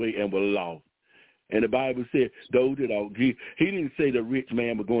walked away and was lost. And the Bible said those that are, he didn't say the rich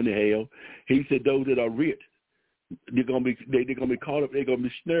man was going to hell. He said those that are rich, they're gonna be caught up. They're gonna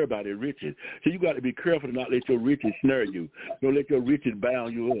be snared by their riches. So you got to be careful to not let your riches snare you. Don't let your riches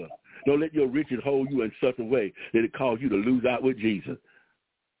bound you up. Don't let your riches hold you in such a way that it cause you to lose out with Jesus.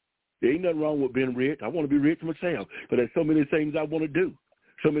 There ain't nothing wrong with being rich. I want to be rich myself, but there's so many things I want to do.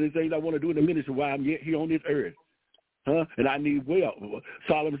 So many things I want to do in the ministry while I'm yet here on this earth. And I need wealth.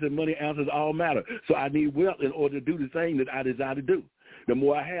 Solomon said money answers all matter. So I need wealth in order to do the thing that I desire to do. The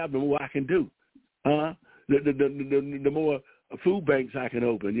more I have, the more I can do. The more food banks I can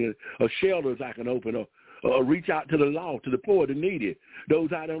open, or shelters I can open, or reach out to the lost, to the poor, the needy,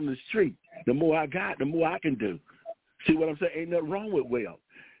 those out on the street. The more I got, the more I can do. See what I'm saying? Ain't nothing wrong with wealth.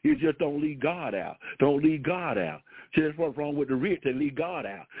 You just don't leave God out. Don't leave God out. See, that's what's wrong with the rich. They leave God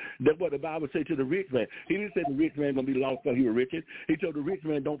out. That's what the Bible said to the rich man. He didn't say the rich man going to be lost because he was rich. He told the rich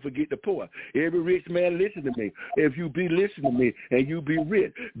man, don't forget the poor. Every rich man, listen to me. If you be listening to me and you be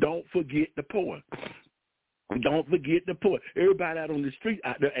rich, don't forget the poor. Don't forget the poor. Everybody out on the street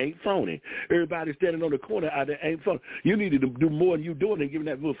out there ain't phony. Everybody standing on the corner out there ain't phony. You need to do more than you doing than giving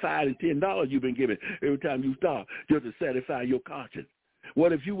that little $5 and $10 you've been giving every time you start just to satisfy your conscience.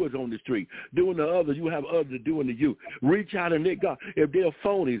 What if you was on the street doing to others, you have others doing to you? Reach out and let God. If they're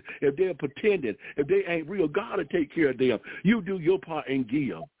phonies, if they're pretending, if they ain't real, God will take care of them. You do your part and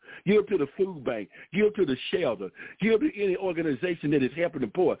give. Give to the food bank. Give to the shelter. Give to any organization that is helping the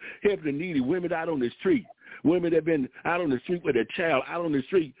poor, helping the needy, women out on the street. Women that have been out on the street with their child, out on the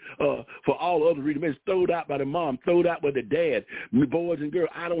street for all other reasons, been thrown out by the mom, thrown out by the dad, boys and girls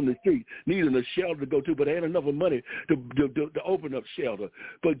out on the street, needing a shelter to go to, but they ain't enough money to open up shelter.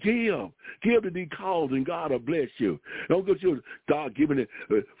 But give to these calls, and God will bless you. Don't go to God giving it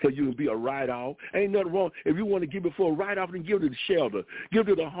for you to be a write-off. Ain't nothing wrong. If you want to give it for a write-off, then give to the shelter. Give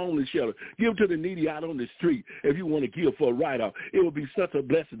to the homeless shelter. Give to the needy out on the street. If you want to give for a write-off, it will be such a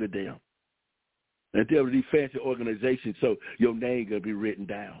blessing to them. And there will be fancy organizations, so your name going to be written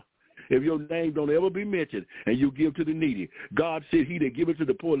down. If your name don't ever be mentioned and you give to the needy, God said he that giveth to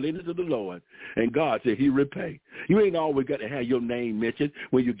the poor lendeth to the Lord, and God said he repay. You ain't always got to have your name mentioned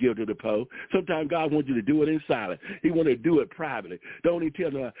when you give to the poor. Sometimes God wants you to do it in silence. He wants to do it privately. Don't even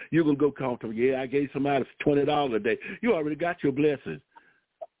tell them you're going to go call them, I gave somebody $20 a day. You already got your blessings.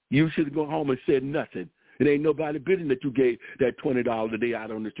 You should go home and said nothing. It ain't nobody business that you gave that $20 a day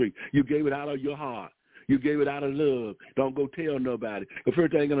out on the street. You gave it out of your heart. You gave it out of love. Don't go tell nobody. The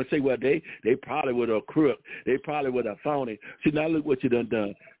first thing they're going to say, well, they probably were a crook. They probably were a phony. See, now look what you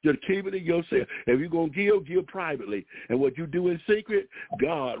done. Just keep it to yourself. If you're going to give privately. And what you do in secret,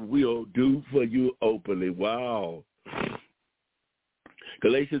 God will do for you openly. Wow.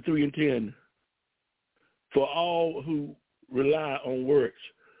 Galatians 3:10. For all who rely on works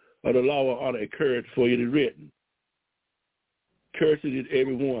of the law are encouraged, for it is written, cursed is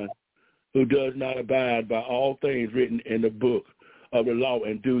everyone who does not abide by all things written in the book of the law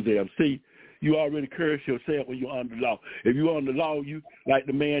and do them. See, you already curse yourself when you're under the law. If you're under the law, you like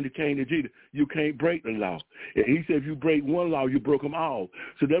the man that came to Jesus, you can't break the law. He said if you break one law, you broke them all.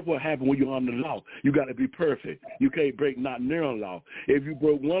 So that's what happens when you're under the law. You got to be perfect. You can't break not narrow law. If you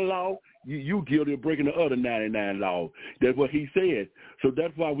broke one law, you guilty of breaking the other 99 laws. That's what he said. So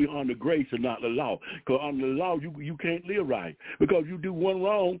that's why we're under grace and not the law. Because under the law, you can't live right. Because you do one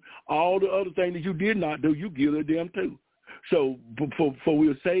wrong, all the other things that you did not do, you guilty of them too. So for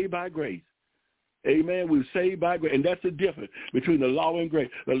we're saved by grace. Amen. We're saved by grace. And that's the difference between the law and grace.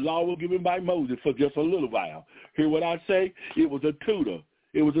 The law was given by Moses for just a little while. Hear what I say? It was a tutor.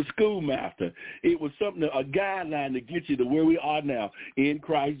 It was a schoolmaster. It was something, a guideline to get you to where we are now in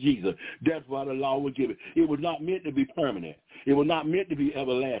Christ Jesus. That's why the law was given. It was not meant to be permanent. It was not meant to be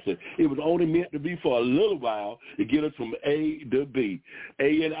everlasting. It was only meant to be for a little while to get us from A to B.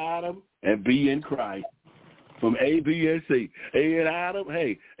 A in Adam and B in Christ. From A, B, and C. A in Adam,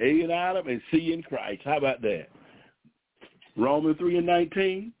 A in Adam and C in Christ. How about that? Romans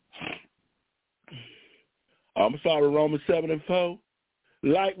 3:19. Romans 7:4.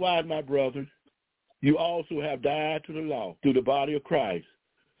 Likewise, my brethren, you also have died to the law through the body of Christ,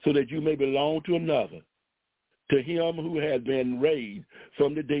 so that you may belong to another, to him who has been raised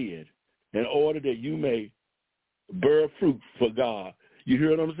from the dead, in order that you may bear fruit for God. You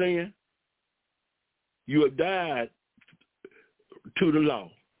hear what I'm saying? You have died to the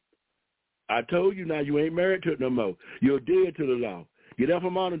law. I told you now you ain't married to it no more. You're dead to the law. Get up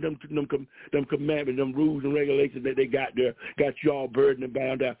from under them commandments, them rules and regulations that they got there, got you all burdened and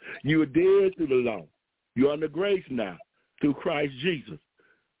bound down. You are dead to the law. You're under grace now through Christ Jesus.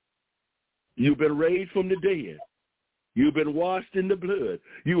 You've been raised from the dead. You've been washed in the blood.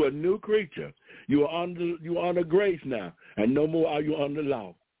 You are a new creature. You are under grace now, and no more are you under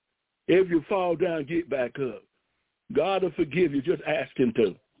law. If you fall down, get back up. God will forgive you. Just ask him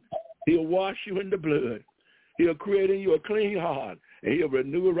to. He'll wash you in the blood. He'll create in you a clean heart, and he'll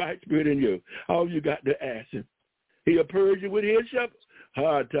renew a right spirit in you. All you got to ask him. He'll purge you with his shepherd,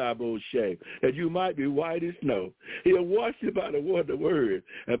 hard time, old shame, that you might be white as snow. He'll wash you by the word of the word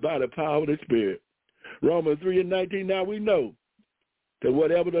and by the power of the Spirit. Romans 3:19, now we know that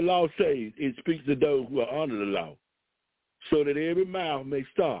whatever the law says, it speaks to those who are under the law, so that every mouth may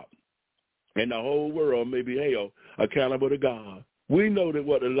stop and the whole world may be held accountable to God. We know that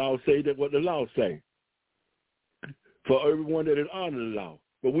what the law says, that what the law says, for everyone that is under the law.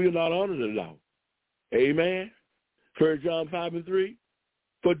 But we are not under the law. Amen. 1 John 5:3,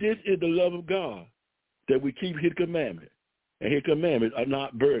 for this is the love of God, that we keep his commandments, and his commandments are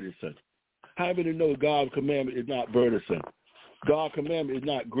not burdensome. How many know God's commandment is not burdensome? God's commandment is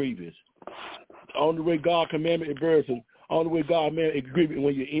not grievous. The only way God's commandment is burdensome, only way God's commandment is grievous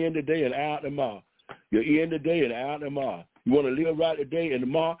when you're in the day and out tomorrow. You're in the day and out tomorrow. You want to live right today and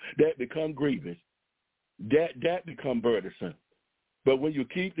tomorrow, that become grievous. That become burdensome. But when you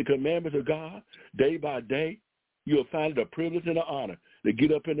keep the commandments of God day by day, you'll find it a privilege and an honor to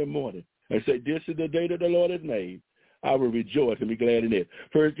get up in the morning and say, this is the day that the Lord has made. I will rejoice and be glad in it.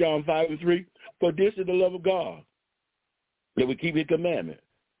 1 John 5:3, for this is the love of God, that we keep his commandment.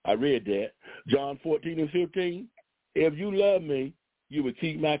 I read that. John 14:15, if you love me, you will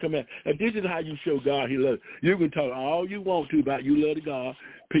keep my command. And this is how you show God he loves you. You can talk all you want to about you love God.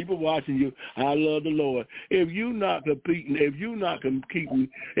 People watching you, I love the Lord. If you're not competing, if you're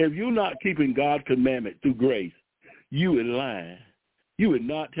not keeping God's commandment through grace, you are lying. You are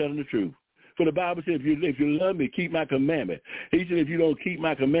not telling the truth. For the Bible says, if you love me, keep my commandment. He said, if you don't keep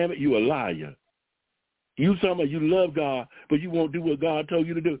my commandment, you a liar. You somebody, you love God, but you won't do what God told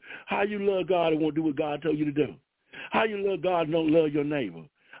you to do. How you love God and won't do what God told you to do? How you love God and don't love your neighbor?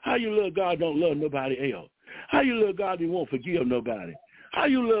 How you love God and don't love nobody else? How you love God and won't forgive nobody? How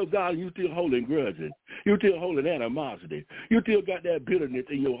you love God and you still holding grudges? You still holding animosity? You still got that bitterness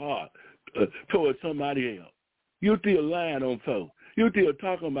in your heart towards somebody else? You still lying on folks? You still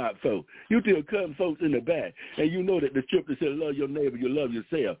talking about folks? You still cutting folks in the back? And you know that the scripture says, love your neighbor, you love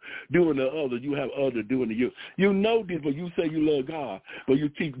yourself. Doing to others, you have others doing to you. You know this, but you say you love God, but you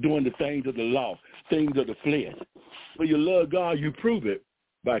keep doing the things of the law, things of the flesh. When you love God, you prove it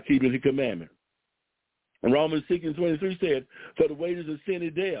by keeping his commandment. And Romans 6:23 said, for the wages of sin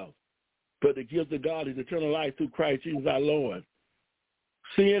is death, but the gift of God is eternal life through Christ Jesus our Lord.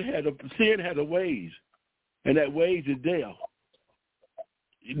 Sin has a wage, and that wage is death.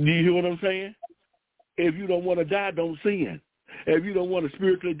 Do you hear what I'm saying? If you don't want to die, don't sin. If you don't want to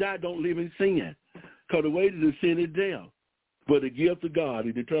spiritually die, don't live in sin. Because the wages of sin is death, but the gift of God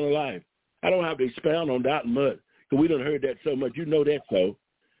is eternal life. I don't have to expound on that much, because we done heard that so much. You know that so.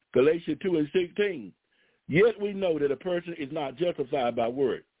 Galatians 2:16. Yet we know that a person is not justified by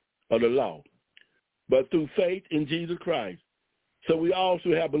works of the law, but through faith in Jesus Christ. So we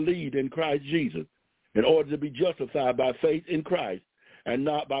also have believed in Christ Jesus in order to be justified by faith in Christ and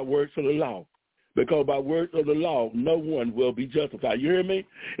not by works of the law. Because by works of the law, no one will be justified. You hear me?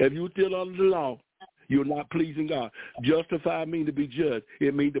 If you're still under the law, you're not pleasing God. Justify means to be judged.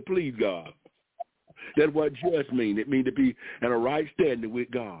 It means to please God. That's what judge means. It means to be in a right standing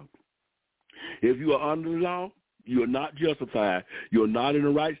with God. If you are under the law, you are not justified. You're not in the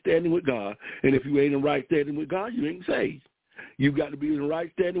right standing with God. And if you ain't in the right standing with God, you ain't saved. You've got to be in the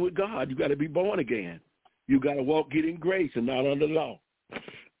right standing with God. You've got to be born again. You've got to walk getting grace and not under law.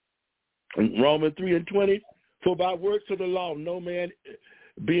 Romans 3:20, for by works of the law, no man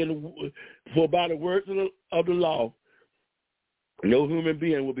for by the works of the law, no human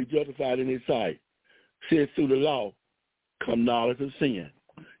being will be justified in his sight. Says through the law come knowledge of sin.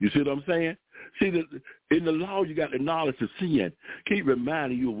 You see what I'm saying? See, in the law you got the knowledge of sin. Keep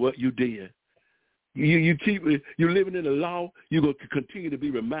reminding you of what you did. You're living in the law, you're going to continue to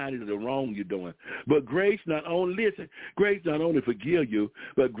be reminded of the wrong you're doing. But grace not only forgive you,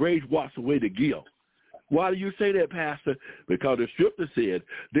 but grace washes away the guilt. Why do you say that, Pastor? Because the scripture said,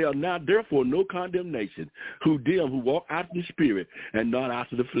 there are now therefore no condemnation who walk after the Spirit and not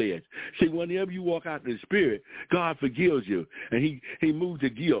after the flesh. See, whenever you walk after the Spirit, God forgives you, and he moves the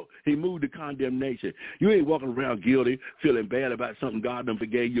guilt. He moves the condemnation. You ain't walking around guilty, feeling bad about something God done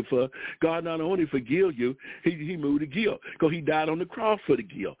forgave you for. God not only forgives you, he moved the guilt, because he died on the cross for the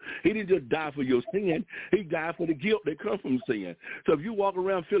guilt. He didn't just die for your sin. He died for the guilt that comes from sin. So if you walk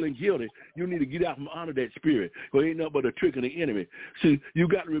around feeling guilty, you need to get out from under that spirit, because it ain't nothing but a trick of the enemy. See, you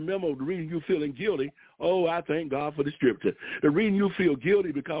got to remember the reason you're feeling guilty. Oh, I thank God for the scripture. The reason you feel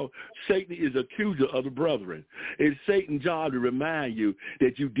guilty because Satan is accuser of the brethren. It's Satan's job to remind you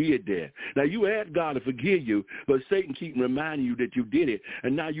that you did that. Now, you ask God to forgive you, but Satan keeps reminding you that you did it,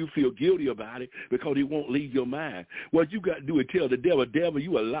 and now you feel guilty about it because he won't leave your mind. What you got to do is tell the devil,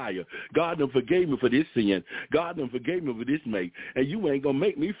 you a liar. God done forgave me for this sin. God done forgave me for this mate, and you ain't going to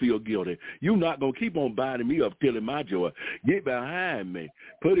make me feel guilty. You not going to keep on binding me up, killing my joy. Get behind me.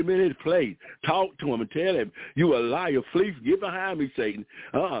 Put him in his place. Talk to him and tell him, you a liar, flee. Get behind me, Satan.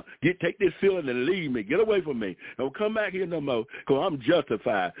 Take this feeling and leave me. Get away from me. Don't come back here no more, because I'm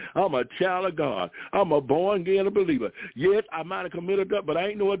justified. I'm a child of God. I'm a born-again believer. Yes, I might have committed that, but I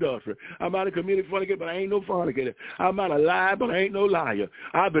ain't no adulterer. I might have committed fornication, but I ain't no fornicator. I might have lied, but I ain't no liar.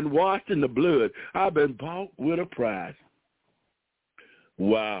 I've been washed in the blood. I've been bought with a price.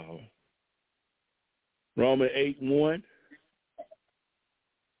 Wow. Romans 8:1.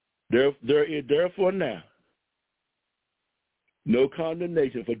 There is therefore now no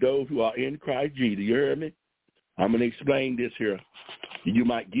condemnation for those who are in Christ Jesus. You heard me? I'm going to explain this here. You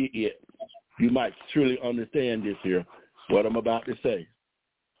might get it. You might truly understand this here, what I'm about to say.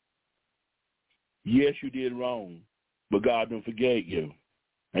 Yes, you did wrong, but God done forgave you.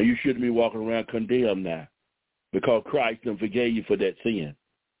 And you shouldn't be walking around condemned now, because Christ done forgave you for that sin.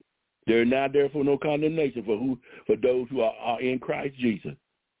 There is now therefore no condemnation for those who are in Christ Jesus.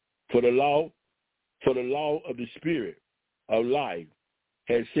 For the law of the Spirit of life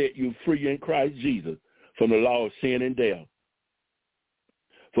has set you free in Christ Jesus from the law of sin and death.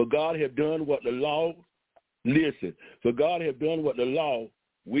 For God have done what the law,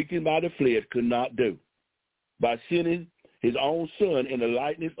 weakened by the flesh, could not do, by sending his own Son in the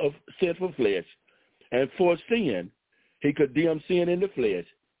likeness of sinful flesh. And for sin, he condemned sin in the flesh,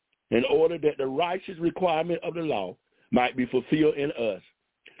 in order that the righteous requirement of the law might be fulfilled in us,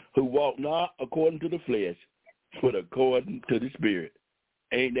 who walk not according to the flesh, but according to the Spirit.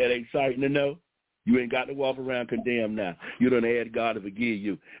 Ain't that exciting to know? You ain't got to walk around condemned now. You done asked God to forgive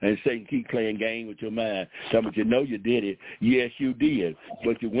you, and Satan keep playing games with your mind. Tell me, you know you did it. Yes, you did,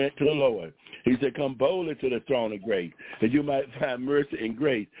 but you went to the Lord. He said, come boldly to the throne of grace, that you might find mercy and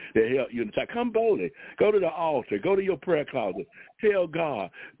grace to help you. Come boldly. Go to the altar. Go to your prayer closet. Tell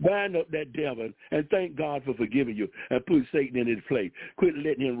God, bind up that devil, and thank God for forgiving you, and put Satan in his place. Quit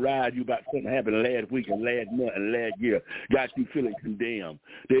letting him ride you about something happened last week and last month and last year. Got you feeling condemned.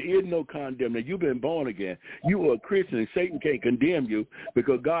 There is no condemnation. You've been born again. You are a Christian, and Satan can't condemn you,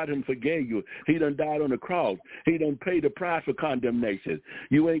 because God done forgave you. He done died on the cross. He done paid the price for condemnation.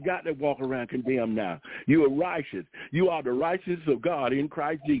 You ain't got to walk around condemned now. You are righteous. You are the righteousness of God in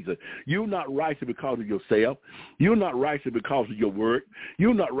Christ Jesus. You're not righteous because of yourself. You're not righteous because of your work.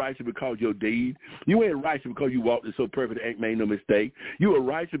 You're not righteous because of your deed. You ain't righteous because you walked it so perfect, ain't made no mistake. You are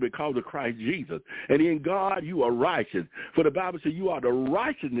righteous because of Christ Jesus. And in God, you are righteous. For the Bible says you are the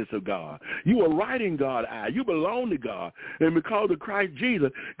righteousness of God. You are right in God's eye. You belong to God. And because of Christ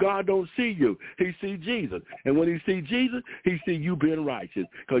Jesus, God don't see you. He sees Jesus. And when he sees Jesus, he sees you being righteous,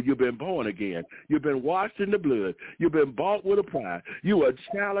 because you've been born again. You've been washed in the blood. You've been bought with a price. You are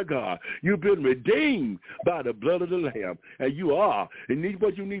a child of God. You've been redeemed by the blood of the Lamb. And you are. And this is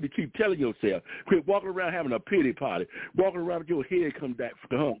what you need to keep telling yourself. Quit walking around having a pity party. Walking around with your head come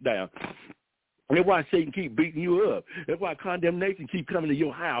down. That's why Satan keep beating you up. That's why condemnation keep coming to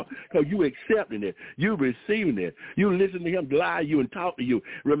your house, because you accepting it. You receiving it. You listen to him lie to you and talk to you,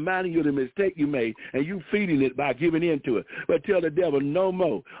 reminding you of the mistake you made, and you feeding it by giving in to it. But tell the devil, no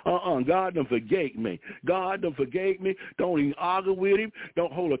more. God done forgave me. God done forgave me. Don't even argue with him.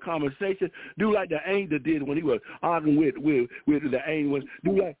 Don't hold a conversation. Do like the angel did when he was arguing with the angel.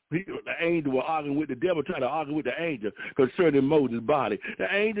 Do like the angel was arguing with the devil, trying to argue with the angel concerning Moses' body.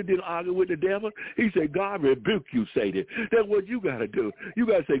 The angel didn't argue with the devil. He said, God rebuke you, Satan. That's what you got to do. You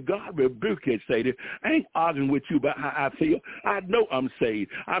got to say, God rebuke you, Satan. I ain't arguing with you about how I feel. I know I'm saved.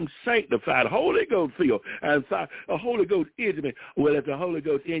 I'm sanctified. Holy Ghost feel. And the Holy Ghost is in me. Well, if the Holy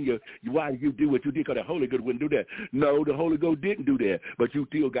Ghost in you, why did you do what you did? Because the Holy Ghost wouldn't do that. No, the Holy Ghost didn't do that, but you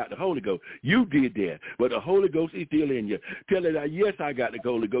still got the Holy Ghost. You did that, but the Holy Ghost is still in you. Tell it that, yes, I got the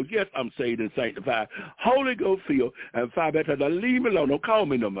Holy Ghost. Yes, I'm saved and sanctified. Holy Ghost feel and fire back to the leave me alone. Don't call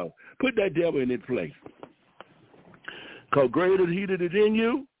me no more. Put that devil in his place. Because greater is he that is in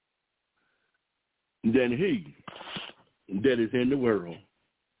you than he that is in the world.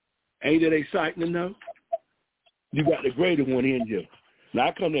 Ain't that exciting enough? You got the greater one in you. Now,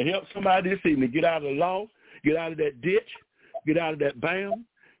 I come to help somebody this evening get out of the law, get out of that ditch, get out of that bound,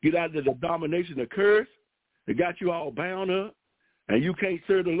 get out of the domination of curse that got you all bound up, and you can't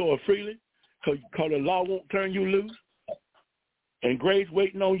serve the Lord freely because the law won't turn you loose. And grace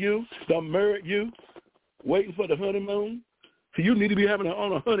waiting on you, done married you, waiting for the honeymoon. So you need to be having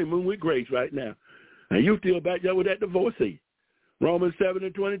on a honeymoon with grace right now. And you still back there with that divorcee. Romans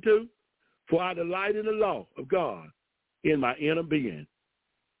 7:22, for I delight in the law of God in my inner being.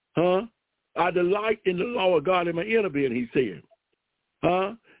 I delight in the law of God in my inner being, he said.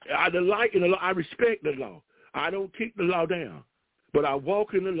 I delight in the law. I respect the law. I don't kick the law down, but I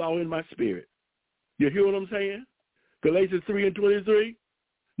walk in the law in my spirit. You hear what I'm saying? Galatians 3:23,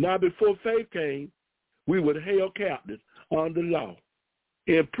 now before faith came, we were held captive under law,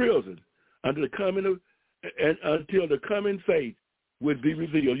 in prison, until the coming faith would be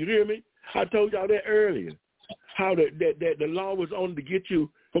revealed. You hear me? I told y'all that earlier, how that the law was only to get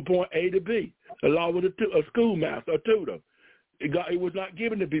you from point A to B. The law was a schoolmaster, a tutor. It was not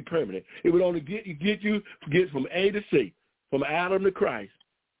given to be permanent. It would only get you from A to C, from Adam to Christ.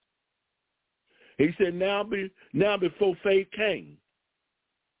 He said, now before faith came,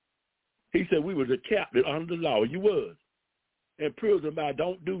 he said we was a captive under the law. You was. And prison by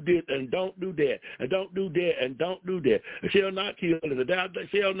don't do this and don't do that and don't do that and don't do that. I shall not kill and I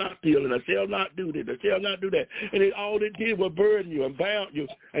shall not steal and I shall not do this. I shall not do that. And all it did was burden you and bound you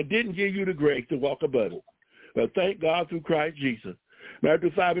and didn't give you the grace to walk above it. But thank God through Christ Jesus.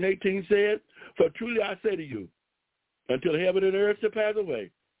 Matthew 5:18 said, for truly I say to you, until heaven and earth shall pass away,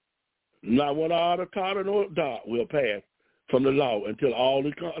 not one iota, tittle, nor dot will pass from the law until all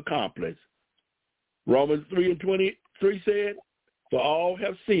is accomplished. Romans 3:23 said, for all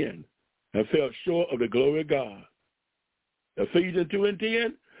have sinned and fell short of the glory of God. Ephesians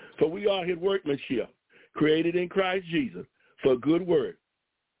 2:10, for we are his workmanship, created in Christ Jesus for good work,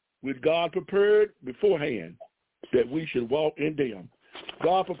 which God prepared beforehand that we should walk in them.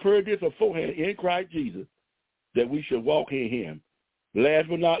 God prepared this beforehand in Christ Jesus that we should walk in him. Last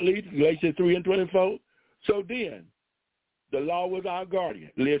but not least, Galatians 3:24, so then, the law was our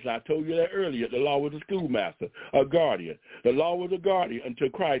guardian. Listen, I told you that earlier. The law was a schoolmaster, a guardian. The law was a guardian until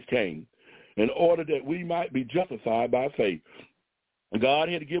Christ came in order that we might be justified by faith. God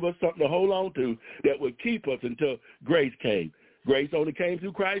had to give us something to hold on to that would keep us until grace came. Grace only came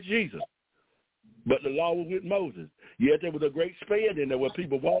through Christ Jesus. But the law was with Moses. Yet there was a great span in there where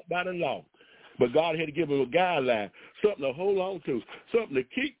people walked by the law. But God had to give them a guideline, something to hold on to, something to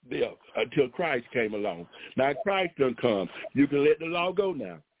keep them until Christ came along. Now Christ done come. You can let the law go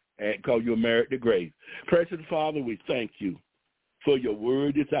now because you're married to grace. Precious Father, we thank you for your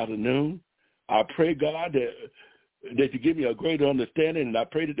word this afternoon. I pray, God, that you give me a greater understanding, and I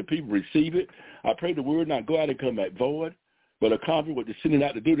pray that the people receive it. I pray the word not go out and come back void, but accomplish what they're sending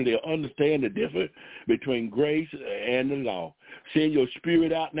out to do, that they'll understand the difference between grace and the law. Send your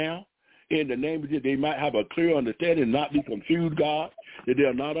spirit out now. In the name of Jesus, they might have a clear understanding and not be confused, God, that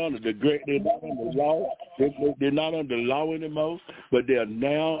they're not under they're not under the law. They're not under the law anymore, but they're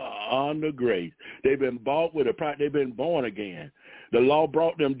now under grace. They've been bought with a price. They've been born again. The law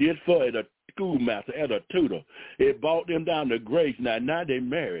brought them this far as a schoolmaster, as a tutor. It brought them down to grace. Now they're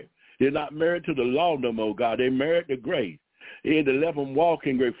married. They're not married to the law no more, God. They're married to grace. And to let them walk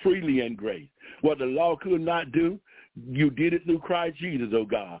in grace, freely in grace. What the law could not do, you did it through Christ Jesus, oh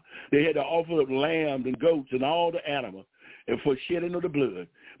God. They had to offer up lambs and goats and all the animals and for shedding of the blood.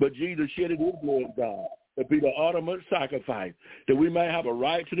 But Jesus shedded his blood, God. to be the ultimate sacrifice, that we may have a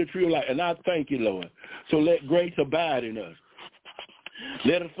right to the tree of life. And I thank you, Lord. So let grace abide in us.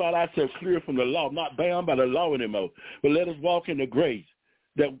 Let us find ourselves clear from the law, not bound by the law anymore, but let us walk in the grace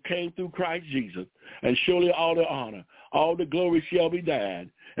that came through Christ Jesus. And surely all the honor, all the glory shall be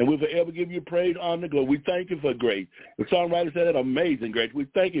thine. And we'll forever give you praise, honor, and glory. We thank you for grace. The songwriter said that amazing grace. We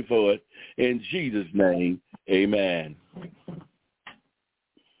thank you for it. In Jesus' name, amen.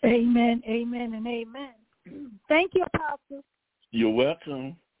 Amen, amen, and amen. Thank you, Apostle. You're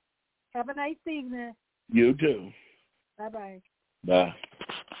welcome. Have a nice evening. You too. Bye-bye. Bye.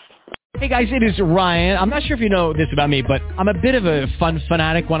 Hey guys, it is Ryan. I'm not sure if you know this about me, but I'm a bit of a fun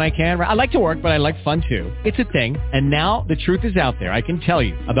fanatic when I can. I like to work, but I like fun too. It's a thing. And now the truth is out there. I can tell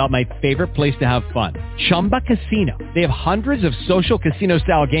you about my favorite place to have fun. Chumba Casino. They have hundreds of social casino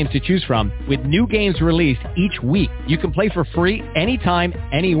style games to choose from with new games released each week. You can play for free anytime,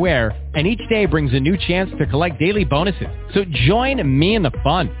 anywhere. And each day brings a new chance to collect daily bonuses. So join me in the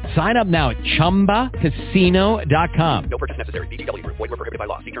fun. Sign up now at ChumbaCasino.com. No purchase necessary. VGW Group. Void where prohibited by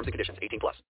law. See terms and conditions. 18+.